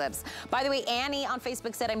back on my lips. By the way, Annie on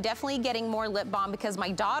Facebook said, I'm definitely getting more lip balm because my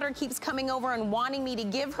daughter keeps coming over and wanting me to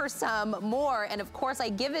give her some more. And of course I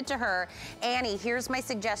give it to her. Annie, here's my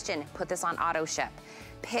suggestion. Put this on auto ship.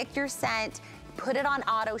 Pick your scent. Put it on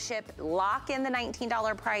auto ship, lock in the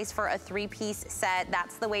 $19 price for a 3-piece set.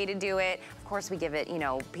 That's the way to do it. Of course, we give it, you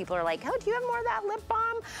know, people are like, oh, do you have more of that lip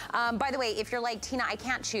balm? By the way, if you're like, Tina, I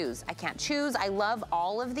can't choose. I can't choose. I love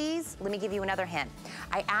all of these. Let me give you another hint.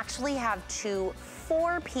 I actually have 2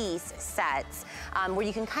 4-piece sets where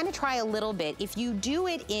you can kind of try a little bit. If you do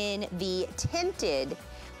it in the tinted,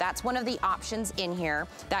 that's one of the options in here.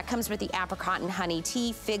 That comes with the apricot and honey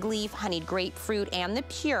tea, fig leaf, honeyed grapefruit, and the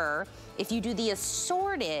pure. If you do the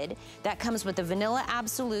assorted, that comes with the vanilla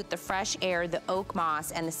absolute, the fresh air, the oak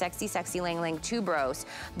moss, and the sexy, sexy lang lang tuberose.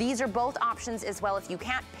 These are both options as well. If you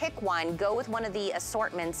can't pick one, go with one of the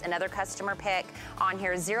assortments. Another customer pick on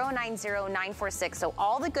here, 090946. So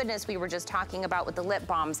all the goodness we were just talking about with the lip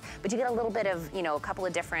balms, but you get a little bit of, you know, a couple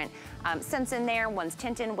of different scents in there. One's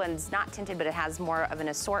tinted, one's not tinted, but it has more of an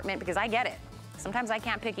assortment because I get it. Sometimes I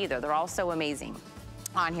can't pick either. They're all so amazing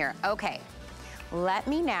on here. Okay. Let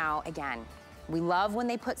me now, again, we love when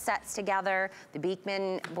they put sets together. The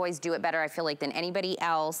Beekman boys do it better, I feel like, than anybody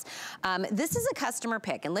else. This is a customer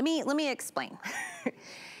pick, and let me explain.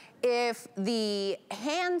 If the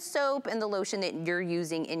hand soap and the lotion that you're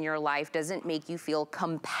using in your life doesn't make you feel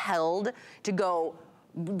compelled to go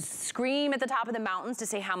scream at the top of the mountains to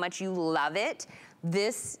say how much you love it,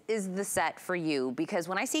 this is the set for you, because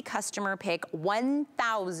when I see customer pick,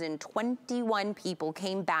 1,021 people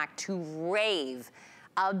came back to rave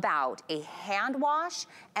about a hand wash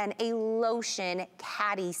and a lotion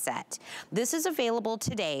caddy set. This is available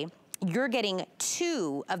today. You're getting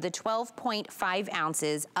 2 of the 12.5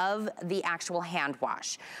 ounces of the actual hand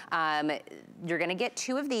wash. You're gonna get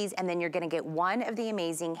 2 of these, and then you're gonna get 1 of the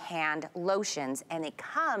amazing hand lotions, and it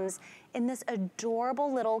comes in this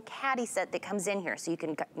adorable little caddy set that comes in here. So you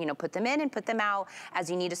can, you know, put them in and put them out as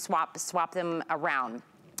you need to swap them around.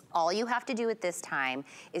 All you have to do at this time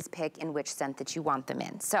is pick in which scent that you want them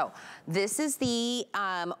in. So this is the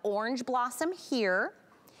orange blossom here.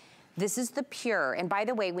 This is the pure. And by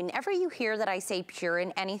the way, whenever you hear that I say pure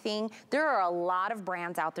in anything, there are a lot of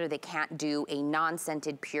brands out there that can't do a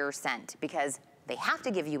non-scented pure scent because they have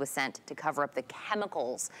to give you a scent to cover up the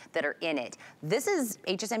chemicals that are in it. This is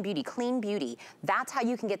HSN Beauty, Clean Beauty. That's how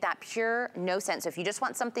you can get that pure, no scent. So if you just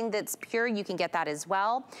want something that's pure, you can get that as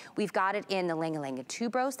well. We've got it in the Langa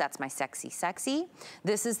tuberose. That's my sexy, sexy.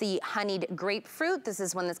 This is the honeyed grapefruit. This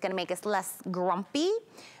is one that's gonna make us less grumpy.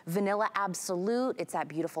 Vanilla Absolute. It's that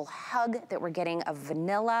beautiful hug that we're getting of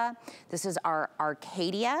vanilla. This is our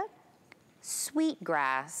Arcadia,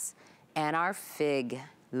 Sweetgrass, and our Fig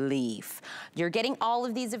Leaf. You're getting all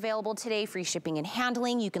of these available today, free shipping and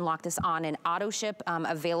handling. You can lock this on and auto ship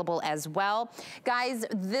available as well. Guys,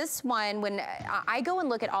 this one, when I go and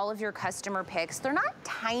look at all of your customer picks, they're not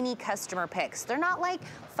tiny customer picks. They're not like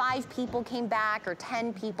 5 people came back or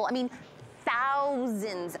 10 people. I mean,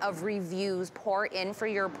 thousands of reviews pour in for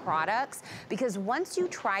your products, because once you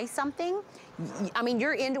try something, I mean,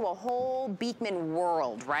 you're into a whole Beekman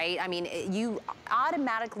world, right? I mean, you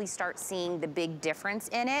automatically start seeing the big difference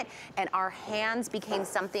in it, and our hands became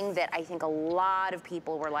something that I think a lot of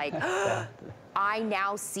people were like, I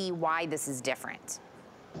now see why this is different.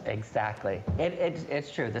 Exactly.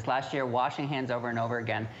 It's true. This last year, washing hands over and over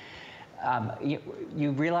again,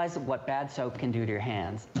 you realize what bad soap can do to your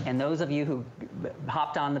hands. And those of you who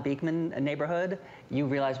hopped on the Beekman neighborhood, you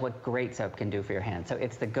realize what great soap can do for your hands. So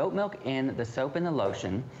it's the goat milk in the soap and the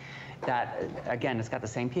lotion that, again, it's got the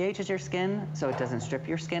same pH as your skin, so it doesn't strip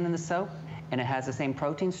your skin in the soap. And it has the same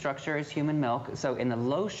protein structure as human milk. So in the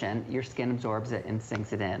lotion, your skin absorbs it and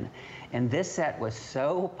sinks it in. And this set was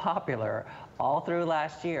so popular all through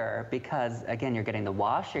last year because, again, you're getting the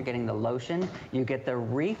wash, you're getting the lotion, you get the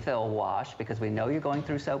refill wash because we know you're going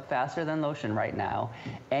through soap faster than lotion right now,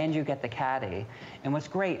 and you get the caddy. And what's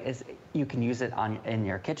great is you can use it in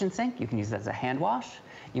your kitchen sink, you can use it as a hand wash,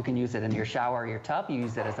 you can use it in your shower or your tub, you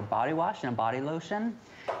use it as a body wash and a body lotion.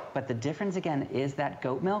 But the difference, again, is that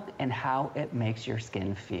goat milk and how it makes your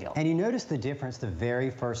skin feel. And you notice the difference the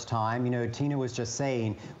very first time. You know, Tina was just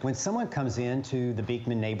saying, when someone comes into the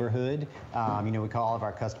Beekman neighborhood, you know, we call all of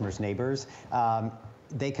our customers neighbors,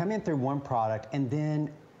 they come in through one product and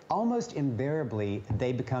then almost invariably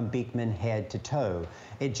they become Beekman head to toe.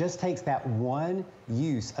 It just takes that one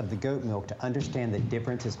use of the goat milk to understand the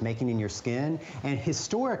difference it's making in your skin. And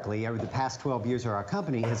historically, over the past 12 years of our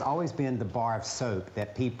company, has always been the bar of soap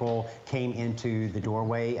that people came into the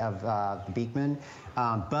doorway of Beekman.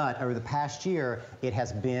 But over the past year, it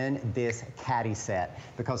has been this caddy set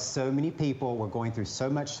because so many people were going through so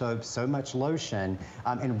much soap, so much lotion,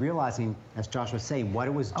 and realizing, as Josh was saying, what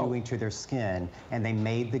it was doing to their skin, and they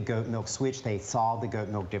made the goat milk switch. They saw the goat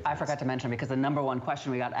milk difference. I forgot to mention, because the #1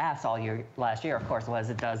 question we got asked all year last year, of course, was,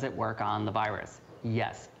 does it work on the virus?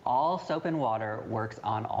 Yes, all soap and water works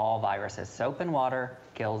on all viruses. Soap and water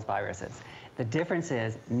kills viruses. The difference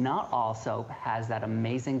is not all soap has that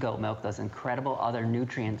amazing goat milk, those incredible other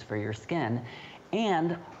nutrients for your skin,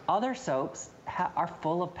 and other soaps are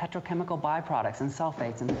full of petrochemical byproducts and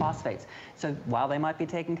sulfates and phosphates. So while they might be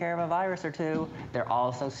taking care of a virus or two, they're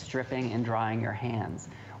also stripping and drying your hands.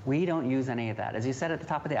 We don't use any of that. As you said at the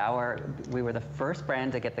top of the hour, we were the first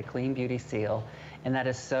brand to get the Clean Beauty seal, and that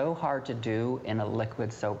is so hard to do in a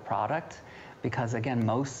liquid soap product because, again,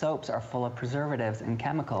 most soaps are full of preservatives and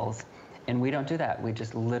chemicals. And we don't do that. We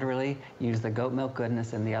just literally use the goat milk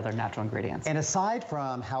goodness and the other natural ingredients. And aside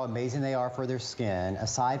from how amazing they are for their skin,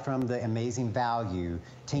 aside from the amazing value,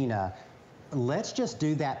 Tina, let's just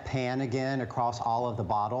do that pan again across all of the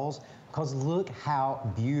bottles, because look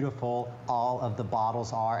how beautiful all of the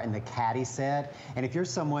bottles are in the caddy set. And if you're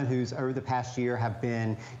someone who's over the past year have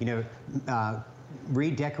been, you know,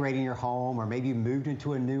 redecorating your home, or maybe you moved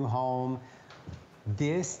into a new home,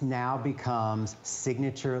 this now becomes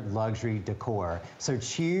signature luxury decor. So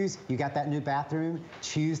choose, you got that new bathroom,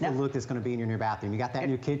 choose the look that's gonna be in your new bathroom. You got that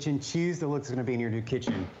new kitchen, choose the look that's gonna be in your new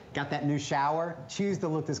kitchen. Got that new shower, choose the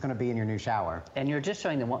look that's gonna be in your new shower. And you're just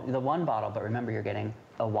showing the one bottle, but remember you're getting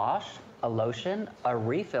a wash, a lotion, a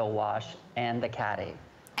refill wash, and the caddy.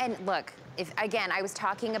 And look, again, I was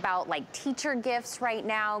talking about like teacher gifts right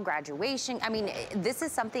now, graduation. I mean, this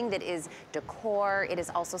is something that is decor. It is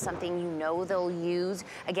also something you know they'll use.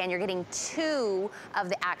 Again, you're getting 2 of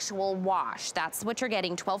the actual wash. That's what you're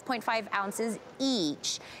getting, 12.5 ounces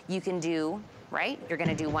each. You can do, right? You're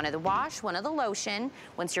gonna do one of the wash, one of the lotion.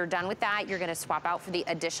 Once you're done with that, you're gonna swap out for the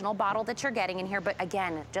additional bottle that you're getting in here. But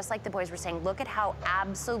again, just like the boys were saying, look at how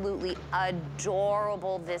absolutely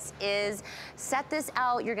adorable this is. Set this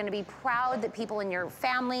out. You're gonna be proud that people in your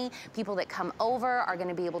family, people that come over are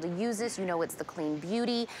gonna be able to use this. You know it's the Clean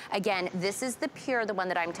Beauty. Again, this is the Pure, the one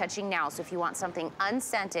that I'm touching now. So if you want something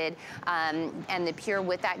unscented and the Pure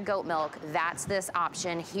with that goat milk, that's this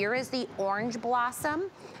option. Here is the Orange Blossom.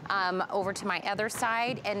 Over to my other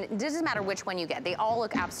side, and it doesn't matter which one you get. They all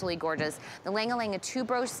look absolutely gorgeous. The Langa Langa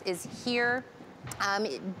Tuberose is here.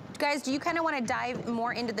 Guys, do you kind of want to dive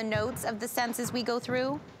more into the notes of the scents as we go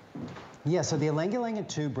through? Yeah, so the Ylang Ylang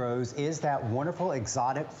Tuberose is that wonderful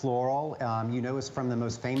exotic floral. You know, it's from the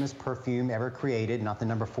most famous perfume ever created, not the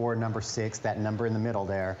number 4, number 6, that number in the middle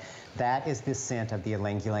there. That is the scent of the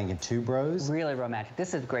Ylang Ylang Tuberose. Really romantic.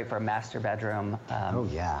 This is great for a master bedroom. Oh,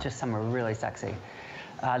 yeah. Just somewhere really sexy.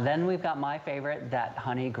 Then we've got my favorite, that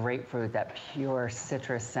honey grapefruit, that pure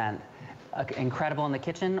citrus scent. incredible in the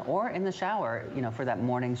kitchen or in the shower, you know, for that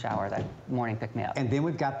morning shower, that morning pick-me-up. And then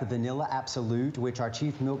we've got the Vanilla Absolute, which our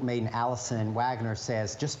chief milk maiden, Allison Wagner,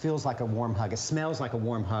 says just feels like a warm hug. It smells like a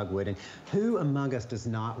warm hug would. And who among us does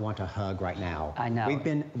not want a hug right now? I know.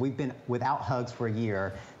 We've been without hugs for a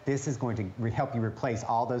year. This is going to help you replace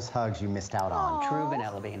all those hugs you missed out on. True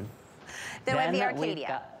vanilla bean. Then we have the we've Arcadia.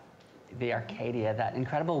 got the Arcadia, that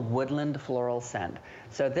incredible woodland floral scent.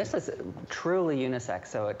 So this is truly unisex.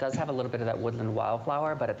 So it does have a little bit of that woodland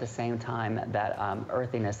wildflower, but at the same time, that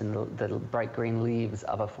earthiness and the bright green leaves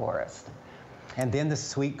of a forest. And then the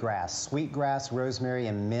sweetgrass, rosemary,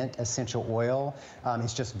 and mint essential oil.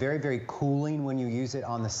 It's just very, very cooling when you use it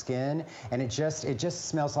on the skin, and it just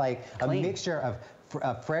smells like Clean. a mixture of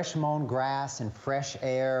fresh mown grass and fresh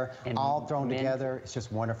air, and all thrown mint. together. It's just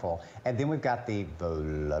wonderful. And then we've got the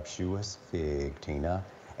voluptuous fig, Tina.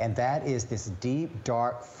 And that is this deep,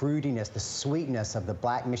 dark fruitiness, the sweetness of the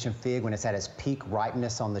Black Mission fig when it's at its peak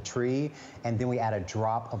ripeness on the tree. And then we add a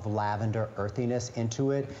drop of lavender earthiness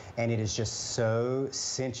into it. And it is just so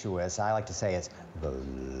sensuous. I like to say it's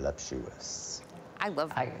voluptuous. I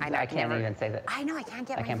love. I can't even say that. I know, I can't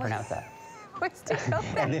get my I can't voice. pronounce that. To go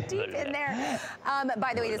that deep in there.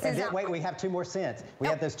 By the way, this is Wait, we have two more scents. We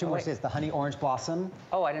have those two more scents. The honey orange blossom.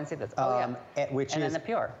 Oh, I didn't see this. Oh, yeah. Which and is, then the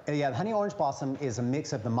pure. Yeah, the honey orange blossom is a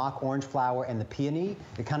mix of the mock orange flower and the peony.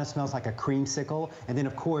 It kind of smells like a creamsicle. And then,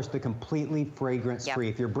 of course, the completely fragrance-free.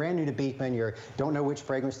 Yep. If you're brand new to Beekman, you don't know which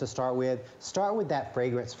fragrance to start with that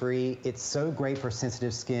fragrance-free. It's so great for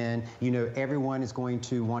sensitive skin. You know, everyone is going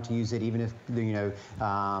to want to use it, even if, you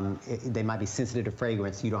know, they might be sensitive to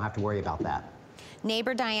fragrance. You don't have to worry about that.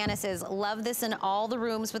 Neighbor Diana says, love this in all the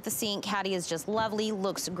rooms with the sink. Caddy is just lovely,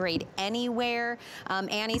 looks great anywhere.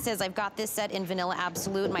 Annie says, I've got this set in Vanilla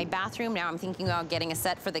Absolute in my bathroom. Now I'm thinking about getting a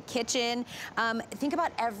set for the kitchen. Think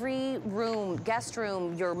about every room, guest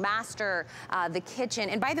room, your master, the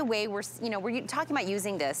kitchen. And by the way, we're talking about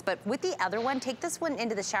using this, but with the other one, take this one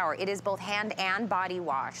into the shower. It is both hand and body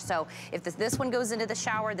wash. So if this one goes into the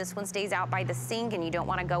shower, this one stays out by the sink, and you don't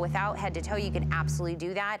want to go without head to toe, you can absolutely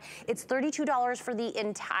do that. It's $32 for the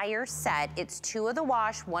entire set. It's 2 of the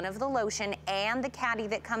wash, 1 of the lotion, and the caddy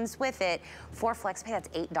that comes with it. For FlexPay, that's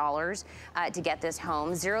 $8 to get this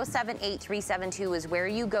home. 078372 is where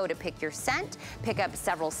you go to pick your scent, pick up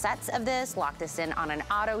several sets of this, lock this in on an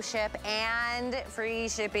auto ship, and free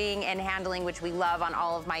shipping and handling, which we love on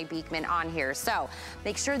all of my Beekman on here. So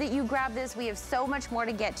make sure that you grab this. We have so much more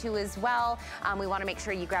to get to as well. We want to make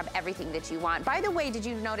sure you grab everything that you want. By the way, did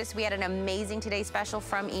you notice we had an amazing Today special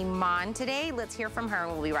from Iman today? Let's hear from her,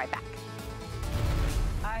 and we'll be right back.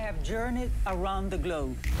 I have journeyed around the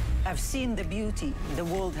globe. I've seen the beauty the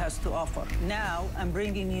world has to offer. Now I'm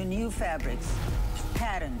bringing you new fabrics,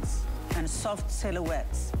 patterns, and soft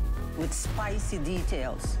silhouettes with spicy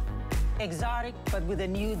details. Exotic, but with a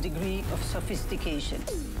new degree of sophistication.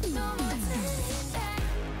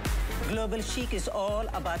 Global Chic is all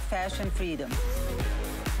about fashion freedom.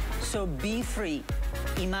 So be free.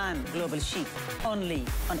 Iman Global Chic, only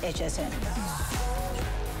on HSN.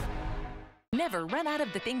 Never run out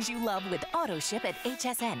of the things you love with AutoShip at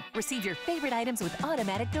HSN. Receive your favorite items with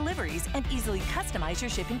automatic deliveries and easily customize your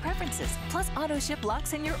shipping preferences. Plus, AutoShip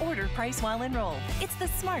locks in your order price while enrolled. It's the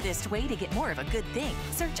smartest way to get more of a good thing.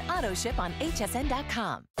 Search AutoShip on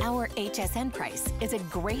hsn.com. Our HSN price is a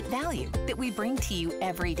great value that we bring to you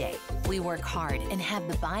every day. We work hard and have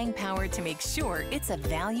the buying power to make sure it's a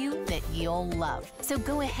value that you'll love. So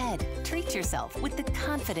go ahead, treat yourself with the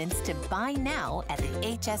confidence to buy now at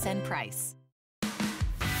the HSN price.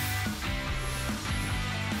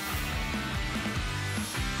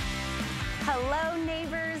 Hello,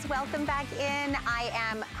 neighbors. Welcome back in. I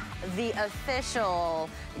am the official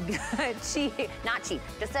chief, not chief,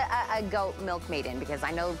 just a goat milk maiden, because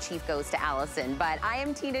I know chief goes to Allison, but I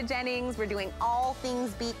am Tina Jennings. We're doing all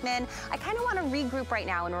things Beekman. I kind of want to regroup right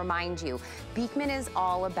now and remind you, Beekman is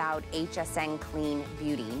all about HSN clean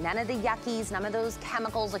beauty. None of the yuckies, none of those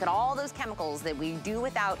chemicals. Look at all those chemicals that we do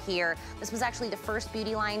without here. This was actually the first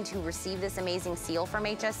beauty line to receive this amazing seal from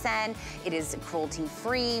HSN. It is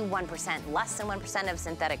cruelty-free, 1%, less than 1% of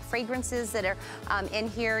synthetic fragrances that are in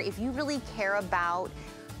here. If you really care about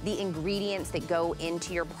the ingredients that go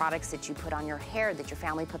into your products that you put on your hair, that your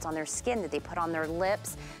family puts on their skin, that they put on their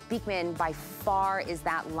lips, Beekman by far is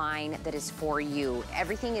that line that is for you.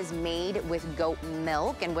 Everything is made with goat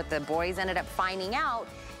milk, and what the boys ended up finding out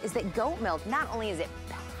is that goat milk, not only is it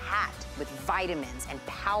packed with vitamins and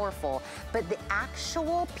powerful, but the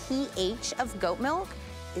actual pH of goat milk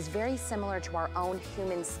is very similar to our own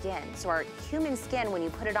human skin. So our human skin, when you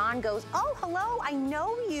put it on, goes, oh, hello, I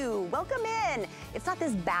know you, welcome in. It's not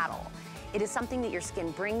this battle. It is something that your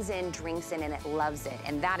skin brings in, drinks in, and it loves it.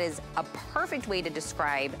 And that is a perfect way to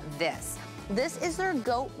describe this. This is their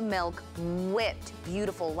goat milk whipped,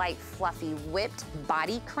 beautiful, light, fluffy, whipped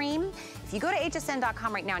body cream. If you go to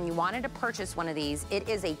hsn.com right now and you wanted to purchase one of these, it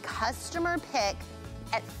is a customer pick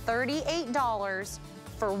at $38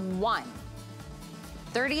 for one.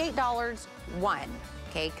 $38, one.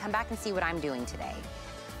 Okay, come back and see what I'm doing today.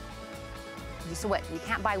 So what, you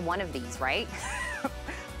can't buy one of these, right?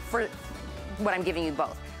 For what I'm giving you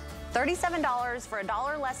both. $37 for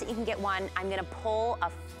 $1 less that you can get one. I'm gonna pull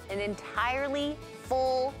an entirely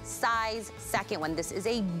full-size second one. This is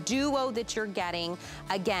a duo that you're getting.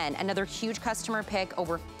 Again, another huge customer pick,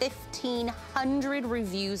 over 1,500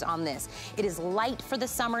 reviews on this. It is light for the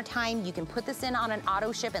summertime. You can put this in on an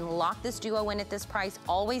auto ship and lock this duo in at this price.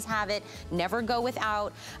 Always have it, never go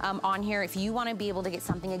without on here. If you wanna be able to get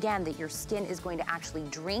something, again, that your skin is going to actually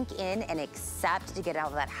drink in and accept to get out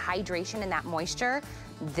of that hydration and that moisture,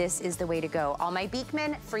 this is the way to go. All my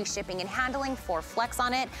Beekman, free shipping and handling, 4 flex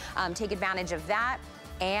on it. Take advantage of that.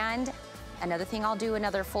 And another thing I'll do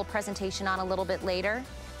another full presentation on a little bit later,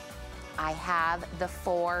 I have the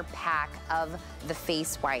 4-pack of the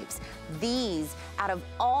face wipes. These, out of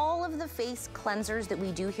all of the face cleansers that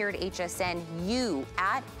we do here at HSN, you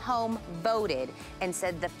at home voted and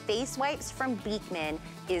said the face wipes from Beekman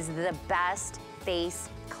is the best face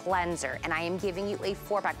cleanser, and I am giving you a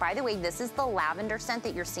 4-pack. By the way, this is the lavender scent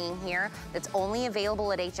that you're seeing here that's only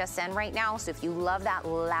available at HSN right now. So if you love that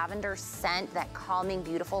lavender scent, that calming,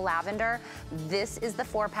 beautiful lavender, this is the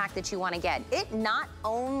 4-pack that you want to get. It not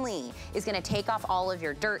only is going to take off all of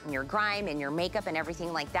your dirt and your grime and your makeup and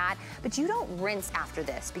everything like that, but you don't rinse after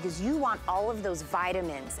this because you want all of those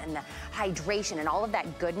vitamins and the hydration and all of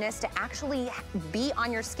that goodness to actually be on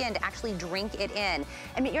your skin, to actually drink it in.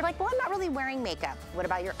 I mean, you're like, well, I'm not really wearing makeup. What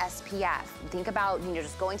about your SPF? Think about,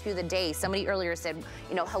 just going through the day. Somebody earlier said,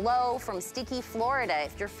 hello from sticky Florida.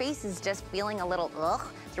 If your face is just feeling a little ugh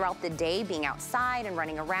throughout the day, being outside and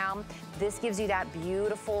running around, this gives you that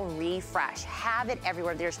beautiful refresh. Have it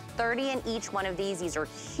everywhere. There's 30 in each one of these. These are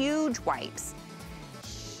huge wipes.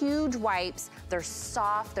 Huge wipes. They're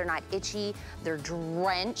soft, they're not itchy, they're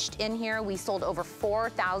drenched in here. We sold over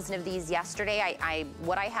 4,000 of these yesterday.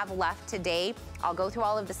 What I have left today, I'll go through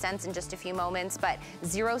all of the scents in just a few moments, but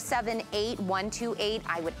 078128,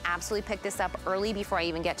 I would absolutely pick this up early before I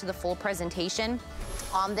even get to the full presentation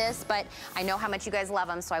on this, but I know how much you guys love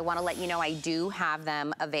them, so I wanna let you know I do have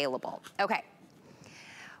them available. Okay.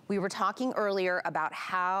 We were talking earlier about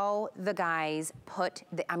how the guys put,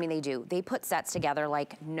 they put sets together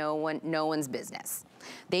like no one's business.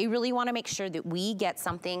 They really want to make sure that we get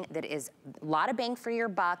something that is a lot of bang for your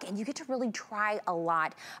buck, and you get to really try a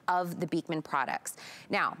lot of the Beekman products.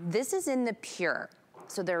 Now, this is in the pure.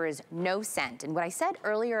 So there is no scent. And what I said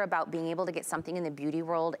earlier about being able to get something in the beauty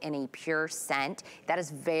world in a pure scent, that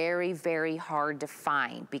is very, very hard to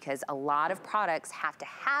find because a lot of products have to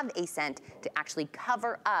have a scent to actually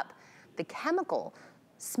cover up the chemical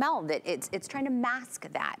smell that it's trying to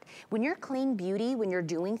mask that. When you're clean beauty, when you're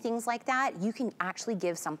doing things like that, you can actually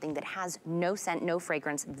give something that has no scent, no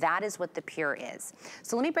fragrance. That is what the pure is.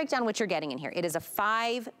 So let me break down what you're getting in here. It is a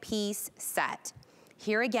 5-piece set.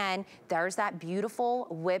 Here again, there's that beautiful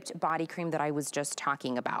whipped body cream that I was just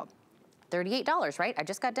talking about. $38, right? I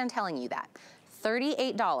just got done telling you that.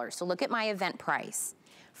 $38, so look at my event price.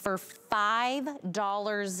 For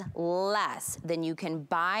 $5 less than you can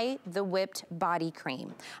buy the whipped body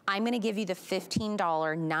cream, I'm gonna give you the $15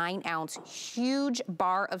 9-ounce huge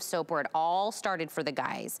bar of soap where it all started for the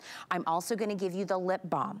guys. I'm also gonna give you the lip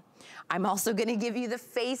balm. I'm also gonna give you the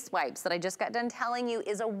face wipes that I just got done telling you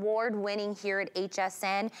is award-winning here at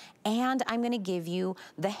HSN, and I'm gonna give you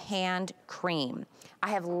the hand cream. I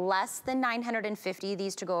have less than 950 of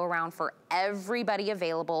these to go around for everybody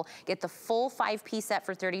available. Get the full 5-piece set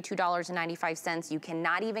for $32.95. You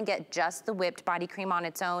cannot even get just the whipped body cream on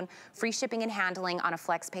its own. Free shipping and handling on a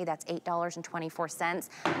flex pay, that's $8.24.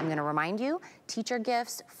 I'm gonna remind you, teacher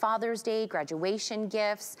gifts, Father's Day, graduation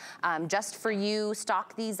gifts, just for you,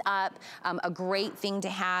 stock these up. A great thing to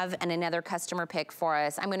have and another customer pick for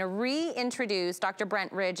us. I'm gonna reintroduce Dr.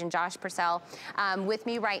 Brent Ridge and Josh Purcell with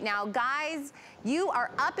me right now. Guys, you are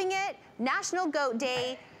upping it. National Goat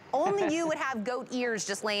Day. Only you would have goat ears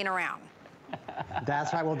just laying around.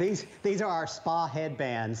 That's right. Well, these are our spa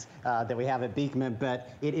headbands that we have at Beekman, but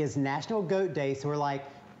it is National Goat Day, so we're like,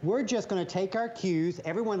 we're just going to take our cues.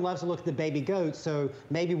 Everyone loves to look at the baby goats, so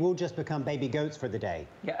maybe we'll just become baby goats for the day.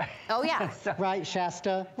 Yeah. Oh, yeah. Right,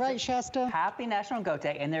 Shasta? Right, Shasta? Happy National Goat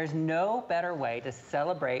Day, and there's no better way to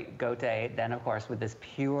celebrate Goat Day than, of course, with this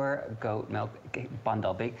pure goat milk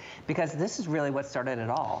bundle, because this is really what started it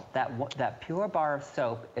all. That pure bar of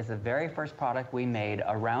soap is the very first product we made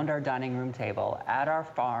around our dining room table at our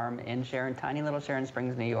farm in tiny little Sharon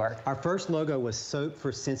Springs, New York. Our first logo was soap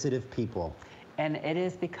for sensitive people. And it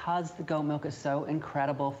is because the goat milk is so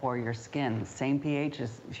incredible for your skin. Same pH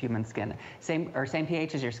as human skin. Same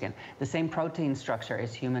pH as your skin. The same protein structure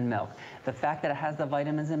as human milk. The fact that it has the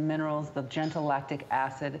vitamins and minerals, the gentle lactic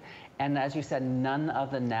acid, and as you said, none of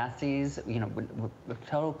the nasties,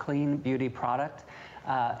 total clean beauty product.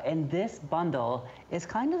 And this bundle is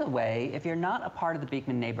kind of the way, if you're not a part of the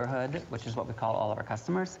Beekman neighborhood, which is what we call all of our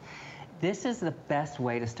customers, this is the best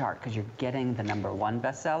way to start because you're getting the #1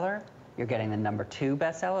 bestseller. You're getting the #2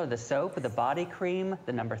 bestseller, the soap, the body cream,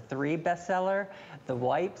 the #3 bestseller, the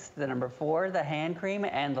wipes, the #4, the hand cream,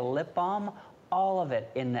 and the lip balm. All of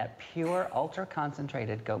it in that pure,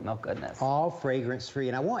 ultra-concentrated goat milk goodness. All fragrance-free.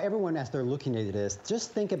 And I want everyone, as they're looking at this,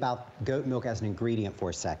 just think about goat milk as an ingredient for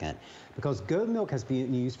a second. Because goat milk has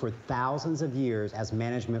been used for thousands of years as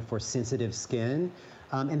management for sensitive skin.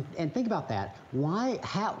 And think about that.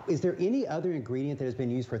 Is there any other ingredient that has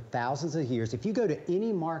been used for thousands of years? If you go to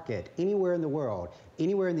any market, anywhere in the world,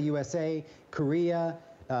 anywhere in the USA, Korea,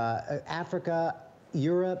 Africa,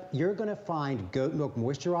 Europe, you're gonna find goat milk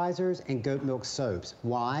moisturizers and goat milk soaps.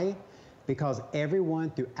 Why? Because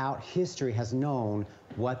everyone throughout history has known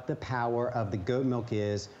what the power of the goat milk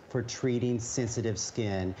is for treating sensitive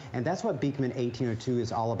skin. And that's what Beekman 1802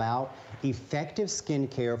 is all about. Effective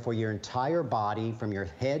skincare for your entire body, from your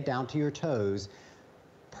head down to your toes,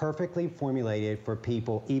 perfectly formulated for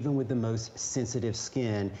people even with the most sensitive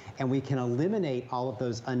skin. And we can eliminate all of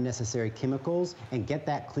those unnecessary chemicals and get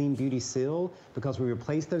that clean beauty seal because we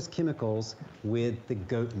replace those chemicals with the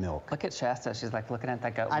goat milk. Look at Shasta. She's like looking at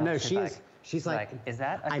that goat milk. I know, she's like, is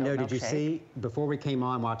that a goat I know, milk did you shake? see, before we came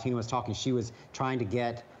on, while Tina was talking, she was trying to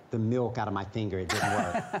get the milk out of my finger. It didn't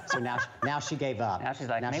work. So now she gave up. Now she's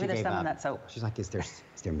like, maybe there's some in that soap. She's like, is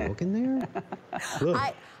there milk in there? Look,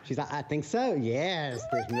 she's like, I think so. Yes,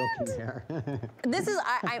 there's milk in there. This is,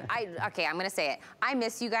 okay, I'm gonna say it. I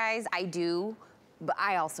miss you guys, I do. But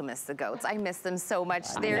I also miss the goats. I miss them so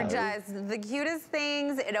much. They're just the cutest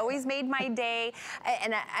things. It always made my day.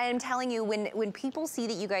 And I'm telling you, when people see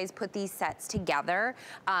that you guys put these sets together,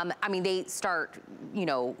 I mean, they start,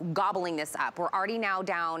 gobbling this up. We're already now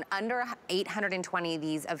down under 820 of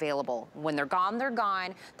these available. When they're gone, they're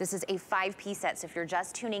gone. This is a 5-piece set. So if you're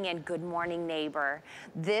just tuning in, good morning, neighbor.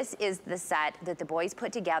 This is the set that the boys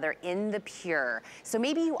put together in the Pure. So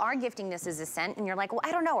maybe you are gifting this as a scent and you're like, well,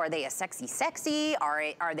 I don't know, are they a sexy?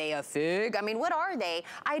 Are they a fig? I mean, what are they?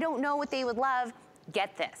 I don't know what they would love.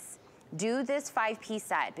 Get this. Do this 5-piece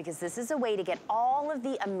set because this is a way to get all of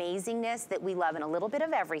the amazingness that we love in a little bit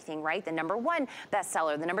of everything, right? The #1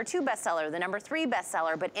 bestseller, the #2 bestseller, the #3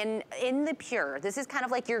 bestseller, but in the Pure, this is kind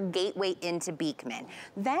of like your gateway into Beekman.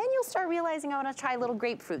 Then you'll start realizing I want to try a little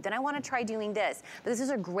grapefruit. Then I want to try doing this. But this is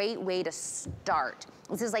a great way to start.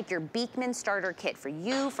 This is like your Beekman starter kit for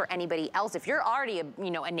you, for anybody else. If you're already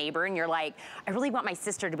a neighbor and you're like, I really want my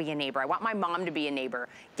sister to be a neighbor. I want my mom to be a neighbor.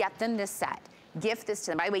 Get them this set. Gift this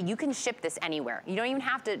to them. By the way, you can ship this anywhere. You don't even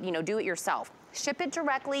have to, do it yourself. Ship it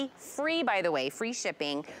directly, free, by the way, free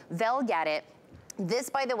shipping. They'll get it. This,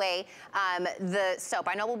 by the way, the soap,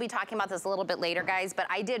 I know we'll be talking about this a little bit later, guys, but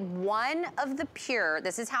I did one of the Pure,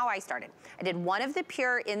 this is how I started. I did one of the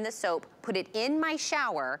Pure in the soap, put it in my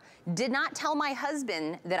shower, did not tell my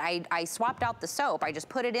husband that I swapped out the soap, I just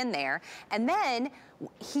put it in there, and then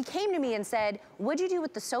he came to me and said, what'd you do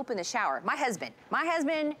with the soap in the shower? My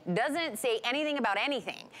husband doesn't say anything about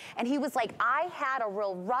anything. And he was like, I had a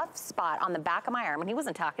real rough spot on the back of my arm, and he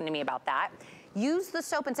wasn't talking to me about that. Used the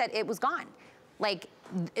soap and said it was gone. Like,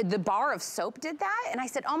 the bar of soap did that, and I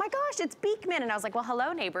said, oh my gosh, it's Beekman. And I was like, well,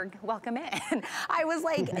 hello, neighbor, welcome in. I was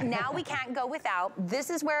like, now we can't go without. This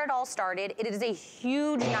is where it all started. It is a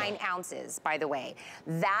huge 9 ounces, by the way.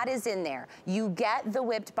 That is in there. You get the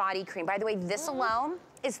whipped body cream. By the way, this alone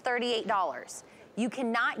is $38. You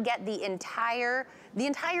cannot get the entire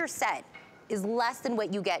set is less than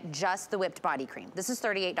what you get just the whipped body cream. This is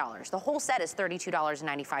 $38. The whole set is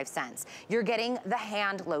 $32.95. You're getting the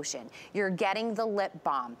hand lotion. You're getting the lip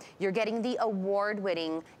balm. You're getting the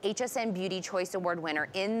award-winning HSN Beauty Choice Award winner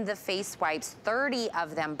in the face wipes. 30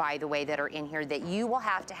 of them, by the way, that are in here that you will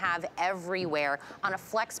have to have everywhere. On a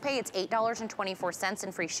flex pay, it's $8.24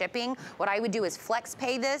 in free shipping. What I would do is flex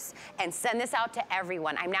pay this and send this out to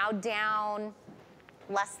everyone. I'm now down,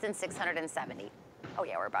 less than 670. Oh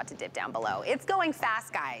yeah, we're about to dip down below. It's going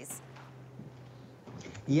fast, guys.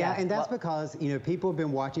 Yeah, and that's because, you know, people have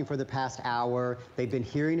been watching for the past hour. They've been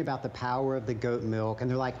hearing about the power of the goat milk, and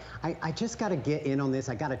they're like, I just got to get in on this.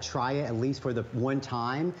 I got to try it at least for the one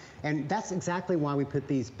time. And that's exactly why we put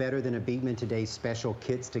these Better Than a Beekman Today special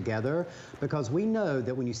kits together, because we know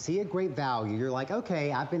that when you see a great value, you're like,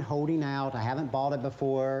 okay, I've been holding out. I haven't bought it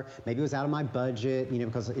before. Maybe it was out of my budget, you know,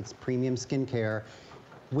 because it's premium skincare.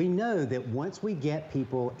 We know that once we get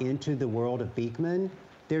people into the world of Beekman,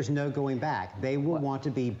 there's no going back. They will want to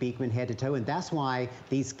be Beekman head to toe, and that's why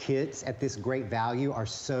these kits at this great value are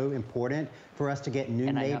so important for us to get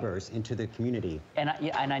new neighbors into the community. And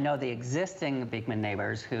I know the existing Beekman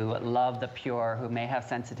neighbors who love the pure, who may have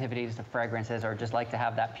sensitivities to fragrances or just like to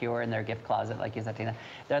have that pure in their gift closet, like you said, Tina.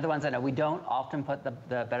 They're the ones that know. We don't often put the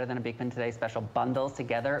Better Than a Beekman Today special bundles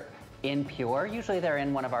together in pure. Usually they're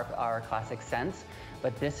in one of our classic scents.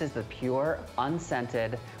 But this is the pure,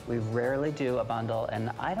 unscented. We rarely do a bundle, and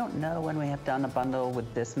I don't know when we have done a bundle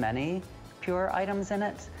with this many pure items in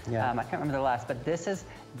it. Yeah. I can't remember the last, but this is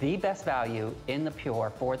the best value in the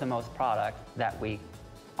pure for the most product that we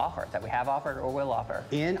offer, that we have offered or will offer.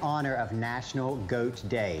 In honor of National Goat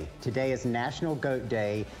Day. Today is National Goat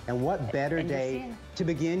Day, and what better day to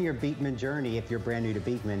begin your Beekman journey if you're brand new to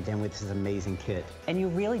Beekman than with this amazing kit. And you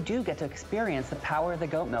really do get to experience the power of the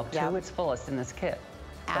goat milk to its fullest in this kit.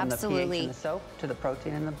 Absolutely. From the pH in the soap to the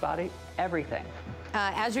protein in the body, everything.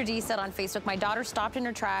 Azure D said on Facebook, my daughter stopped in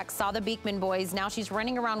her tracks, saw the Beekman boys. Now she's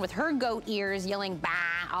running around with her goat ears, yelling bah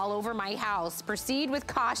all over my house. Proceed with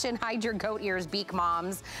caution, hide your goat ears, Beek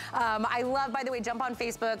moms. I love, by the way, jump on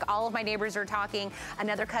Facebook. All of my neighbors are talking.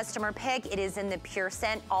 Another customer pick, it is in the pure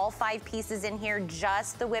scent. All 5 pieces in here.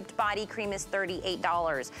 Just the whipped body cream is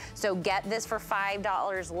 $38. So get this for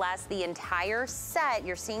 $5 less. The entire set,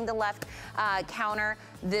 you're seeing the left counter.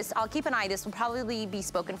 This, I'll keep an eye. This will probably be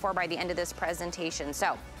spoken for by the end of this presentation.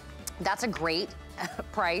 So that's a great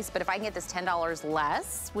price, but if I can get this $10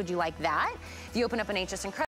 less, would you like that? If you open up an HSN